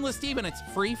are endless, Steve, and it's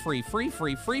free.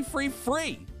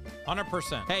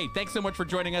 100%. Hey, thanks so much for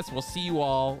joining us. We'll see you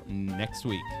all next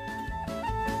week.